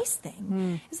 And the nice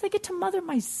thing is I get to mother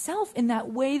myself in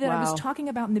that way that I was talking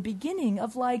about in the beginning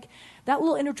of like that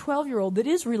little inner 12-year-old that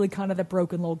is really kind of the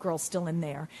broken little girl still in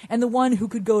there. And the one who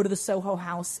could go to the Soho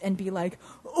house and be like,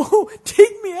 oh,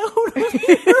 take me out of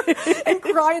here and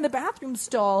cry in the bathroom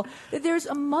stall. There's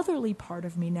a motherly part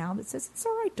of me now that says, it's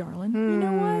all right, darling. You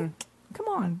know what? Come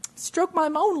on. Stroke my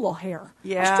own little hair.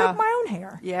 Yeah. I stroke my own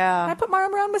hair. Yeah. And I put my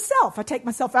arm around myself. I take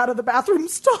myself out of the bathroom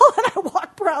stall and I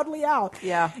walk proudly out.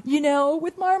 Yeah.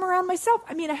 With my arm around myself.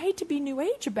 I mean, I hate to be new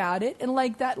age about it and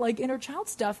like that like inner child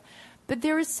stuff. But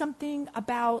there is something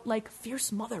about like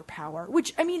fierce mother power,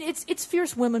 which I mean, it's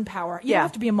fierce women power. You don't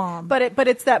have to be a mom, but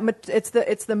it's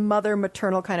the mother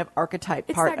maternal kind of archetype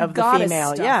part of the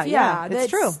female. Stuff. Yeah, it's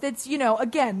true. That's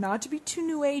again, not to be too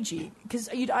new agey because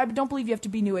I don't believe you have to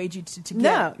be new agey to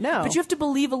get no. But you have to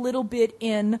believe a little bit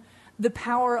in the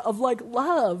power of like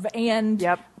love and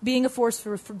being a force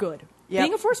for good,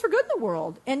 being a force for good in the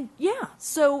world, and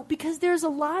so because there's a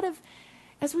lot of.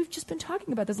 As we've just been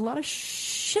talking about, there's a lot of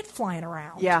shit flying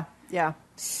around. Yeah.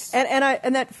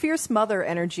 And that fierce mother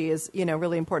energy is,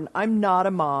 really important. I'm not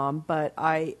a mom, but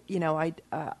I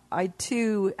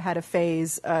too had a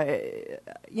phase,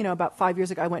 about 5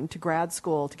 years ago, I went into grad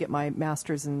school to get my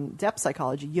master's in depth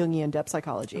psychology, Jungian depth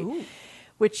psychology. Ooh.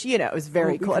 Which, is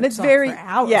very cool. And it's talk very, for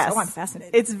hours. yes, Oh, I'm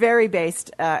fascinated. It's very based,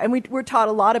 and we're taught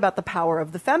a lot about the power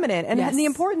of the feminine and the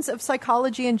importance of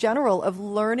psychology in general, of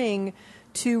learning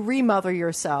to remother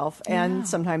yourself and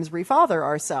sometimes refather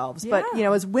ourselves. But,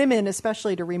 as women,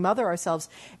 especially to remother ourselves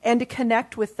and to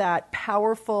connect with that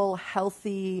powerful,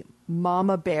 healthy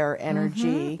mama bear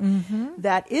energy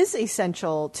that is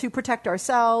essential to protect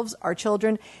ourselves, our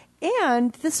children,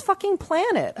 and this fucking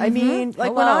planet. I mean,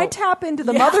 like when I tap into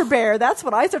the mother bear, that's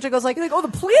what I start to go like, oh, the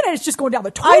planet is just going down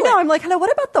the toilet. I know. I'm like, hello,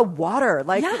 what about the water?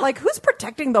 Like who's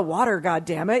protecting the water? God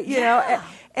damn it. You know?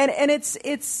 And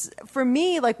it's for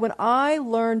me, like when I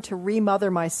learned to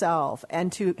remother myself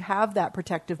and to have that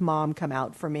protective mom come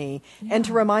out for me and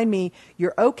to remind me,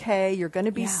 you're okay. You're going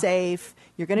to be safe.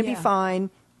 You're going to be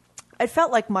fine. I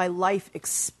felt like my life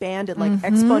expanded like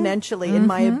exponentially in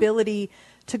my ability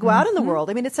to go out in the world.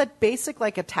 I mean, it's that basic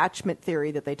like attachment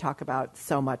theory that they talk about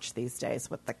so much these days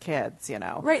with the kids,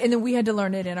 Right. And then we had to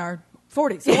learn it in our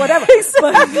 40s or whatever.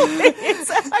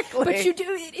 Exactly. But you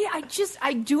do.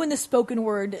 I do in the spoken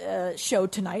word show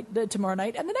tomorrow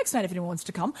night, and the next night if anyone wants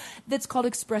to come. That's called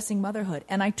Expressing Motherhood,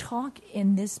 and I talk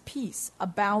in this piece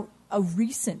about a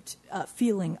recent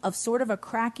feeling of sort of a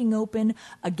cracking open,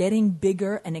 a getting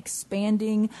bigger and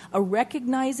expanding, a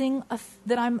recognizing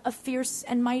that I'm a fierce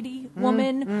and mighty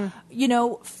woman.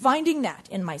 Finding that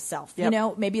in myself.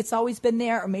 Yep. Maybe it's always been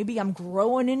there, or maybe I'm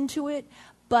growing into it,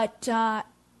 but.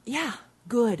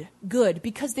 Good.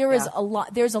 Because there's a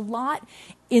lot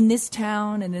in this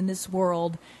town and in this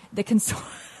world that can sort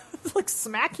of like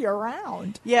smack you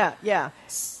around. Yeah.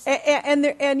 And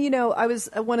I was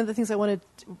one of the things I wanted.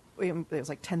 There was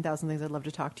like 10,000 things I'd love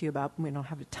to talk to you about. We don't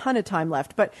have a ton of time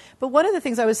left, but one of the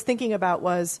things I was thinking about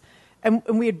was, and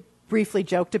we had briefly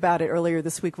joked about it earlier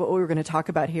this week, what we were going to talk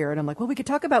about here. And I'm like, well, we could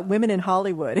talk about women in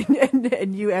Hollywood.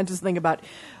 And you answered something about,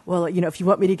 well, if you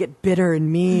want me to get bitter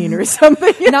and mean or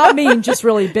something. Not mean, just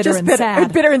really bitter and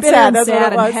sad. Bitter and sad. That's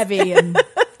what it was. And heavy and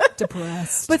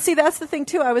depressed. But see, that's the thing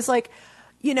too. I was like,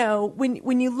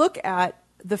 when you look at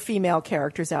the female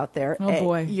characters out there. Oh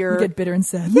boy, you get bitter and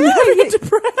sad. Yeah, you get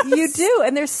depressed. You do,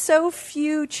 and there's so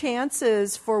few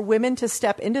chances for women to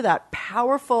step into that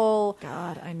powerful.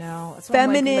 God, I know. That's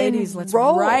feminine why I'm like, ladies, let's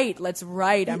role. write. Let's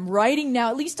write. I'm writing now.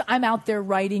 At least I'm out there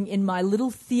writing in my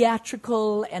little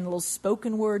theatrical and little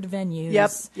spoken word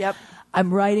venues. Yep.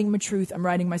 I'm writing my truth. I'm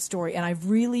writing my story, and I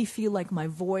really feel like my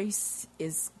voice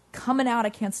is coming out. I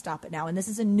can't stop it now. And this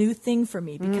is a new thing for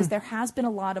me because there has been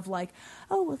a lot of like,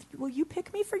 oh, will you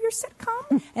pick me for your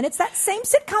sitcom? And it's that same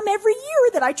sitcom every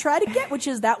year that I try to get, which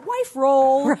is that wife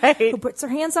role Right. who puts her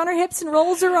hands on her hips and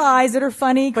rolls her eyes that are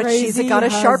funny, But crazy. she's got a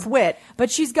sharp wit.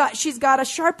 But she's got a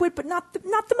sharp wit, but not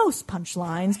the most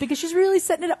punchlines because she's really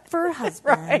setting it up for her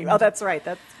husband. Right. Oh, that's right.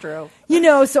 That's true.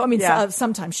 So I mean, Yeah.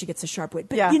 sometimes she gets a sharp wit,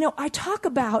 but Yeah. I talk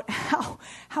about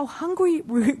how hungry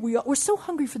we're so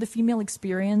hungry for the female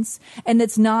experience, and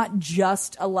it's not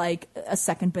just a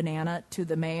second banana to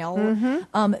the male.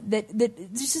 That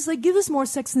it's just like, give us more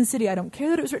Sex in the City. I don't care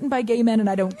that it was written by gay men, and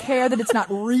I don't care that it's not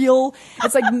real.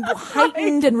 It's like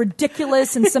heightened and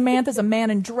ridiculous, and Samantha's a man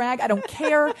in drag. I don't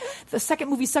care. The second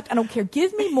movie sucked. I don't care.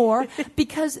 Give me more,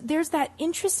 because there's that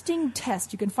interesting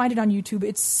test. You can find it on YouTube.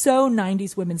 It's so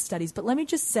 90s women's studies. But let me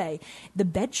just say, the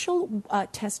Bedschel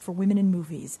test for women in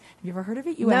movies. Have you ever heard of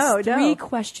it? You ask three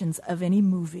questions of any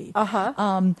movie.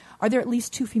 Are there at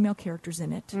least 2 female characters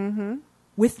in it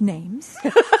with names?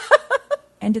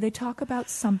 And do they talk about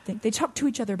something? They talk to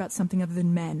each other about something other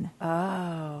than men.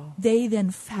 Oh. They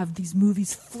then have these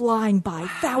movies flying by,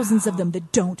 thousands of them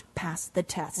that don't pass the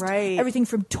test. Right. Everything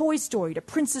from Toy Story to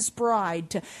Princess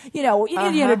Bride to,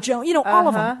 Indiana Jones, all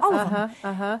of them.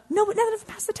 No, but none of them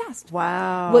pass the test.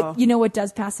 Wow. What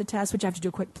does pass the test, which I have to do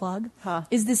a quick plug,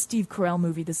 is this Steve Carell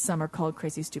movie this summer called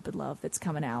Crazy Stupid Love that's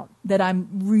coming out that I'm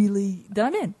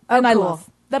in. And I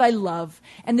love. That I love.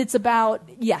 And it's about,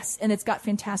 and it's got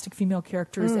fantastic female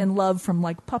characters and love from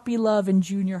like puppy love in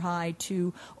junior high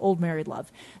to old married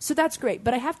love. So that's great.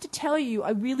 But I have to tell you,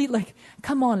 I really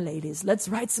come on, ladies, let's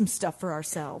write some stuff for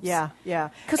ourselves. Yeah.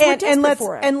 Because we're desperate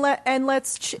for it. And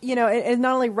let's, and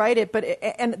not only write it, but,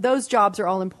 and those jobs are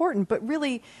all important, but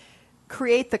really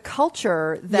create the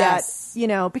culture that,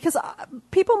 because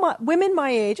women my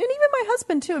age, and even my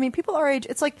husband too, I mean, people our age,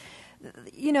 it's like,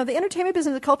 the entertainment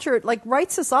business, the culture,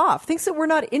 writes us off, thinks that we're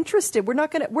not interested. We're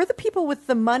the people with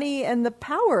the money and the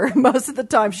power most of the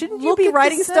time. Shouldn't you be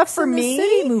writing stuff for me?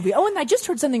 City movie. Oh, and I just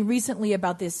heard something recently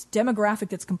about this demographic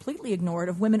that's completely ignored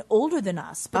of women older than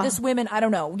us. But this women, I don't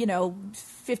know,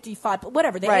 55,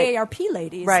 whatever, the AARP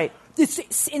ladies. Right.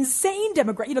 This insane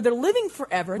demographic. They're living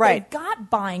forever. Right. They've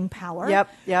got buying power.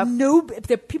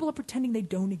 Yep. People are pretending they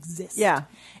don't exist. Yeah.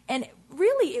 And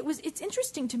really, it's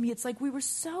interesting to me. It's like we were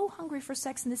so hungry for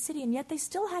Sex in the City, and yet they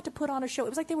still had to put on a show. It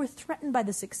was like they were threatened by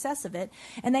the success of it,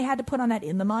 and they had to put on that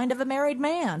In the Mind of a Married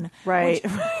Man. Right.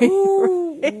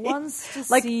 Who wants to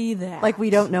see that? Like we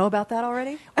don't know about that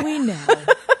already? We know.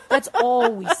 That's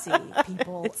all we see,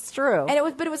 people. It's true. And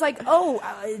it was like,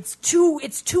 it's too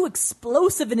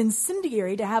explosive and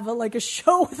incendiary to have a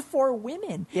show with 4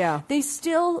 women. Yeah. They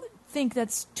still think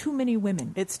that's too many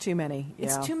women. It's too many. Yeah.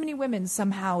 It's too many women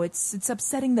somehow. It's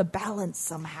upsetting the balance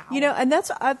somehow. And that's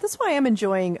why I'm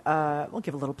enjoying. We'll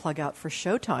give a little plug out for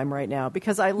Showtime right now,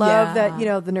 because I love that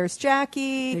the Nurse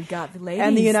Jackie. They've got the ladies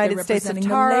and the United States of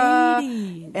Tara,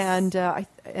 and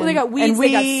they got Weeds,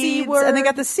 they got C-Word, and they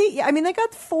got the C. Yeah, I mean, they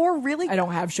got 4 really. I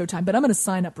don't have Showtime, but I'm going to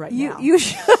sign up right now. You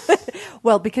should.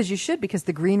 Well, because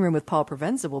the Green Room with Paul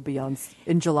Provenza will be on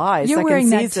in July. You're second wearing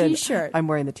season. that T-shirt. I'm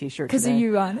wearing the T-shirt because are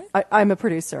you on it? I'm a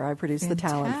producer. I produce the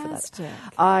talent for Fantastic.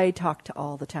 that. I talk to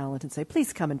all the talent and say,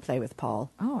 please come and play with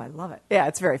Paul. Oh, I love it. Yeah,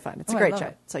 it's very fun. It's a great show.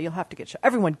 It. So you'll have to get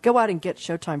everyone go out and get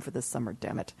Showtime for this summer.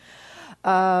 Damn it.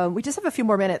 We just have a few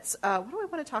more minutes. What do I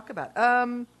want to talk about? I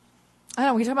don't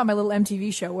know. We can talk about my little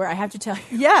MTV show where I have to tell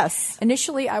you. Yes.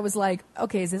 Initially, I was like,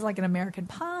 okay, is this like an American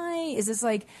Pie? Is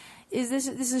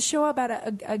this a show about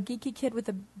a geeky kid with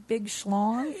a big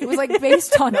schlong? It was like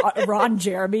based on Ron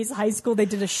Jeremy's high school. They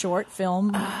did a short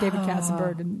film. David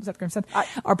Katzenberg and Seth Graham,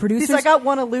 our producers. I got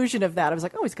one illusion of that. I was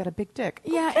like, oh, he's got a big dick.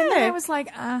 Yeah, okay. And then I was like,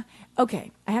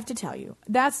 okay, I have to tell you,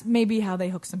 that's maybe how they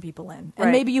hook some people in. And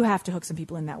right. maybe you have to hook some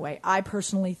people in that way. I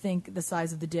personally think the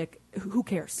size of the dick, who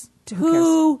cares?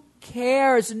 Who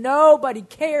cares? Nobody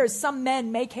cares. Some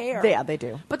men may care. Yeah, they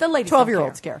do. But the ladies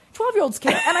 12-year-olds care. 12-year-olds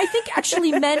care. And I think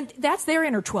actually men, that's their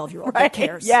inner 12-year-old that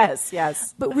cares.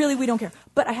 Yes. But really, we don't care.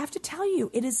 But I have to tell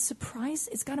you, it is surprise.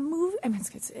 It's got a movie. I mean,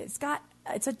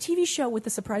 it's a TV show with a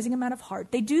surprising amount of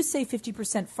heart. They do say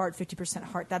 50% fart, 50%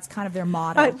 heart. That's kind of their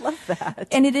motto. I love that.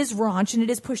 And it is raunch, and it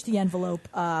is push the envelope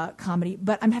comedy.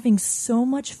 But I'm having so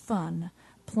much fun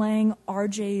playing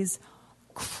RJ's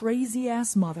crazy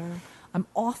ass mother I'm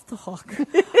off the hook.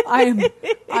 I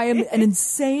am an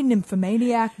insane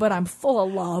nymphomaniac, but I'm full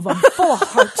of love. I'm full of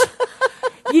heart.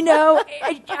 You know,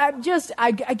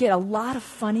 I get a lot of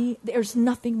funny. There's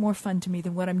nothing more fun to me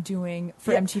than what I'm doing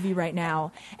for MTV right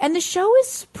now. And the show is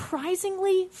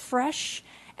surprisingly fresh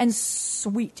and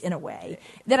sweet in a way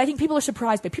that I think people are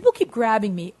surprised by. People keep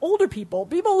grabbing me, older people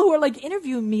who are like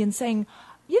interviewing me and saying,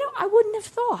 you know, I wouldn't have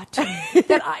thought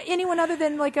that anyone other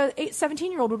than like a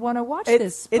 17-year-old would want to watch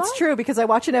this. It's true, because I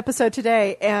watched an episode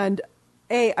today, and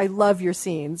I love your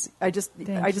scenes. I just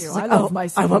love my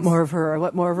scenes. I want more of her. I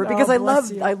want more of her, because I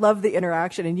love the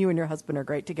interaction, and you and your husband are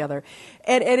great together.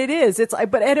 And it is.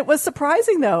 And it was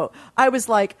surprising though. I was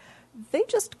like, they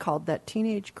just called that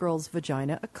teenage girl's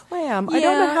vagina a clam. I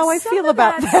don't know how I feel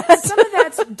about that. Some of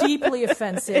that's deeply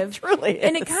offensive. It truly is.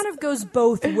 And it kind of goes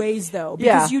both ways, though.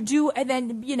 Because you do, and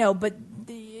then, you know, but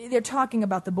they're talking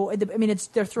about the boy. I mean,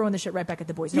 they're throwing the shit right back at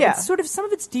the boys. No, it's sort of, some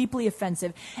of it's deeply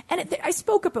offensive. And I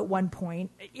spoke up at one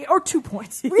point, or 2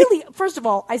 points. Really, first of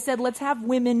all, I said, let's have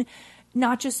women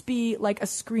not just be like a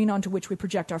screen onto which we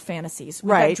project our fantasies with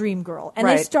that dream girl. And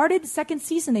they started second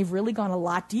season, they've really gone a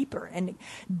lot deeper and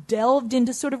delved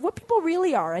into sort of what people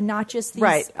really are, and not just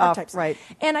these archetypes.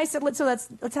 And I said, let's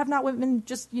have not women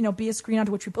just, you know, be a screen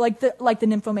onto which people, like the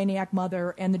nymphomaniac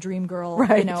mother and the dream girl,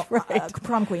 you know,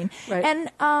 prom queen.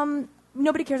 And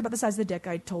nobody cares about the size of the dick,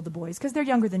 I told the boys, because they're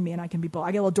younger than me, and I can be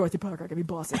I get a little Dorothy Parker, I can be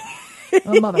bossy.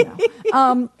 I'm a mother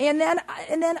now. And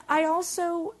then I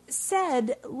also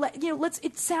said, you know,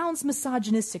 it sounds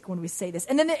misogynistic when we say this.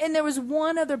 And there was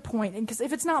one other point, and because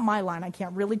if it's not my line, I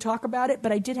can't really talk about it,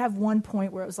 but I did have one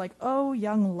point where it was like, oh,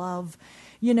 young love,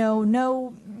 you know,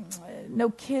 no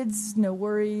kids, no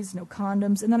worries, no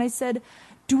condoms. And then I said,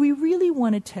 do we really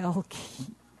want to tell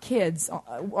kids,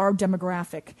 our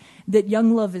demographic, that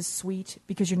young love is sweet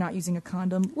because you're not using a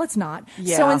condom? Let's not.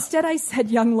 So instead I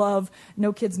said young love,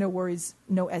 no kids, no worries,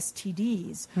 no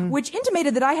STDs, which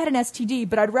intimated that I had an STD,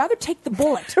 but I'd rather take the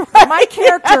bullet. My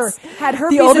character had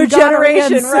herpes, the older and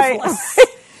generation, syphilis.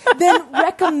 Then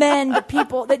recommend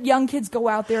people that young kids go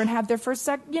out there and have their first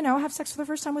have sex for the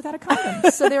first time without a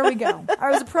condom. So there we go. I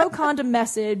was a pro condom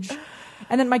message.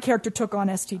 And then my character took on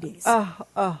STDs.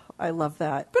 Oh, I love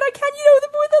that. But I can't, you know, they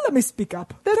let me speak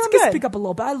up. That's let good. me speak up a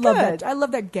little bit. I love that. I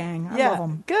love that gang. I love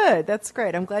them. Good. That's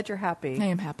great. I'm glad you're happy. I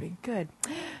am happy. Good.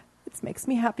 It makes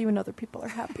me happy when other people are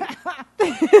happy.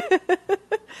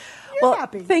 You're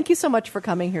happy. Thank you so much for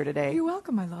coming here today. You're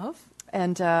welcome, my love.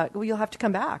 And you'll have to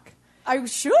come back. I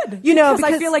should. You know,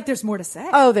 because I feel like there's more to say.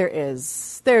 Oh, there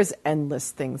is. There's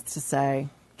endless things to say.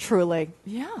 Truly.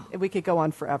 Yeah. We could go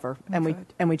on forever,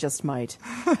 and we just might.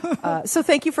 So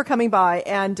thank you for coming by,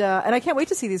 and I can't wait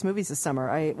to see these movies this summer.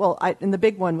 And the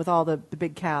big one with all the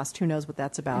big cast, who knows what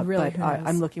that's about. Really, but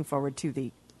I'm looking forward to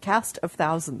the cast of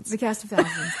thousands. The cast of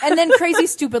thousands. And then Crazy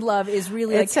Stupid Love is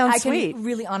really, it sounds sweet. I can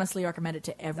really honestly recommend it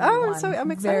to everyone. Oh, so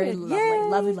I'm excited. Very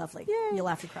lovely. Yay. Lovely. Yay. You'll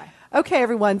have to cry. Okay,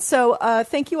 everyone. So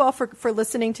thank you all for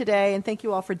listening today, and thank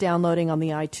you all for downloading on the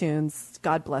iTunes.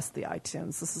 God bless the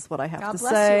iTunes. This is what I have to say. God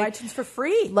bless you, iTunes for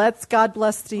free. God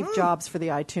bless Steve Jobs for the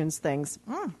iTunes things.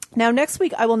 Now, next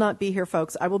week I will not be here,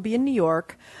 folks. I will be in New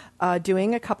York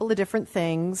doing a couple of different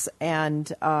things, and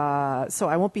so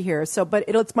I won't be here. But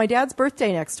it's my dad's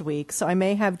birthday next week, so I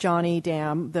may have Johnny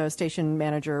Dam, the station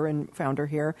manager and founder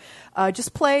here,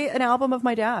 just play an album of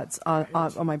my dad's on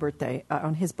my birthday,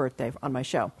 on his birthday, on my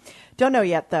show. Don't know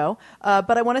yet, though.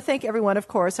 But I want to thank everyone, of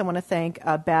course. I want to thank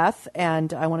Beth,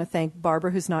 and I want to thank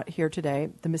Barbara, who's not here today.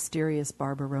 The mysterious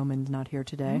Barbara Roman's not here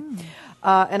today.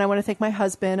 And I want to thank my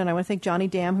husband, and I want to thank Johnny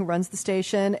Dam, who runs the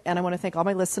station, and I want to thank all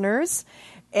my listeners,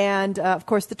 and, of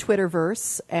course, the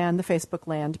Twitterverse and the Facebook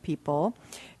land people.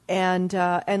 And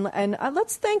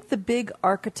let's thank the big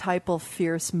archetypal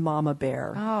fierce mama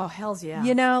bear. Oh, hells yeah.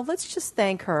 You know, let's just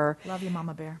thank her. Love you,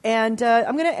 mama bear. And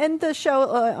I'm going to end the show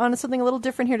on something a little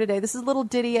different here today. This is a little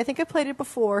ditty. I think I played it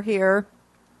before here.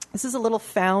 This is a little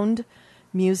found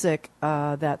music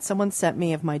that someone sent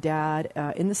me of my dad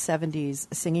in the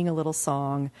 70s singing a little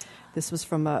song. This was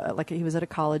from he was at a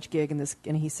college gig,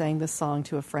 and he sang this song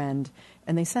to a friend,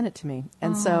 and they sent it to me.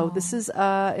 And so this is in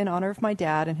honor of my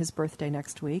dad and his birthday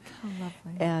next week. Oh,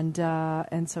 lovely.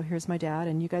 And so here's my dad,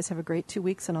 and you guys have a great 2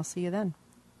 weeks, and I'll see you then.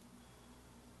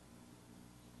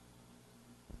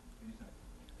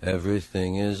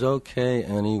 Everything is okay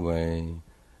anyway.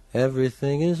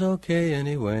 Everything is okay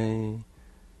anyway.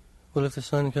 Well, if the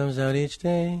sun comes out each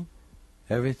day,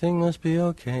 everything must be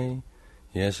okay.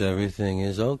 Yes, everything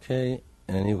is okay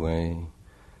anyway.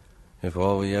 If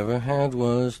all we ever had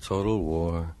was total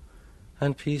war,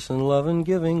 and peace and love and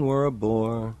giving were a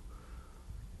bore,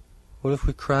 what if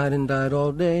we cried and died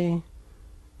all day?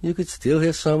 you could still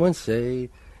hear someone say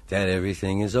that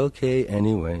everything is okay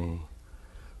anyway.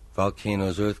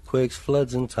 Volcanoes, earthquakes,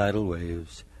 floods, and tidal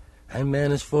waves, and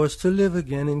man is forced to live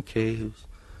again in caves.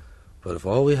 But if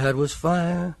all we had was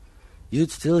fire,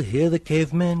 you'd still hear the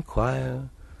caveman choir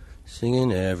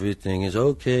singing everything is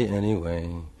okay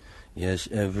anyway. Yes,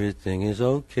 everything is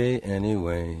okay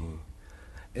anyway.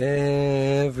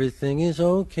 Everything is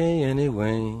okay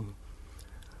anyway.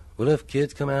 Well, if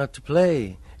kids come out to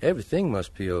play, everything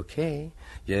must be okay.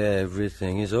 Yeah,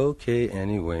 everything is okay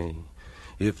anyway.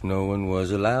 If no one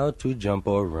was allowed to jump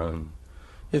or run,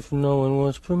 if no one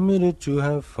was permitted to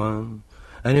have fun,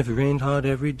 and if it rained hard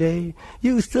every day,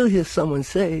 you would still hear someone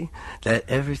say that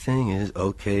everything is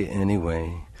okay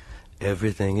anyway.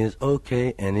 Everything is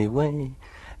okay anyway.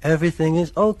 Everything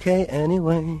is okay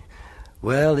anyway.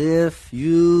 Well, if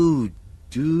you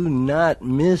do not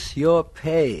miss your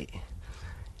pay,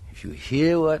 if you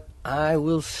hear what I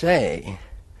will say,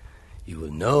 you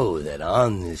will know that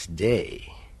on this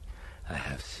day I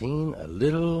have seen a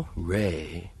little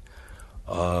ray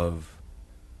of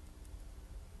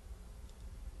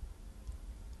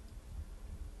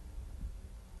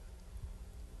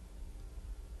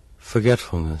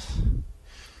forgetfulness.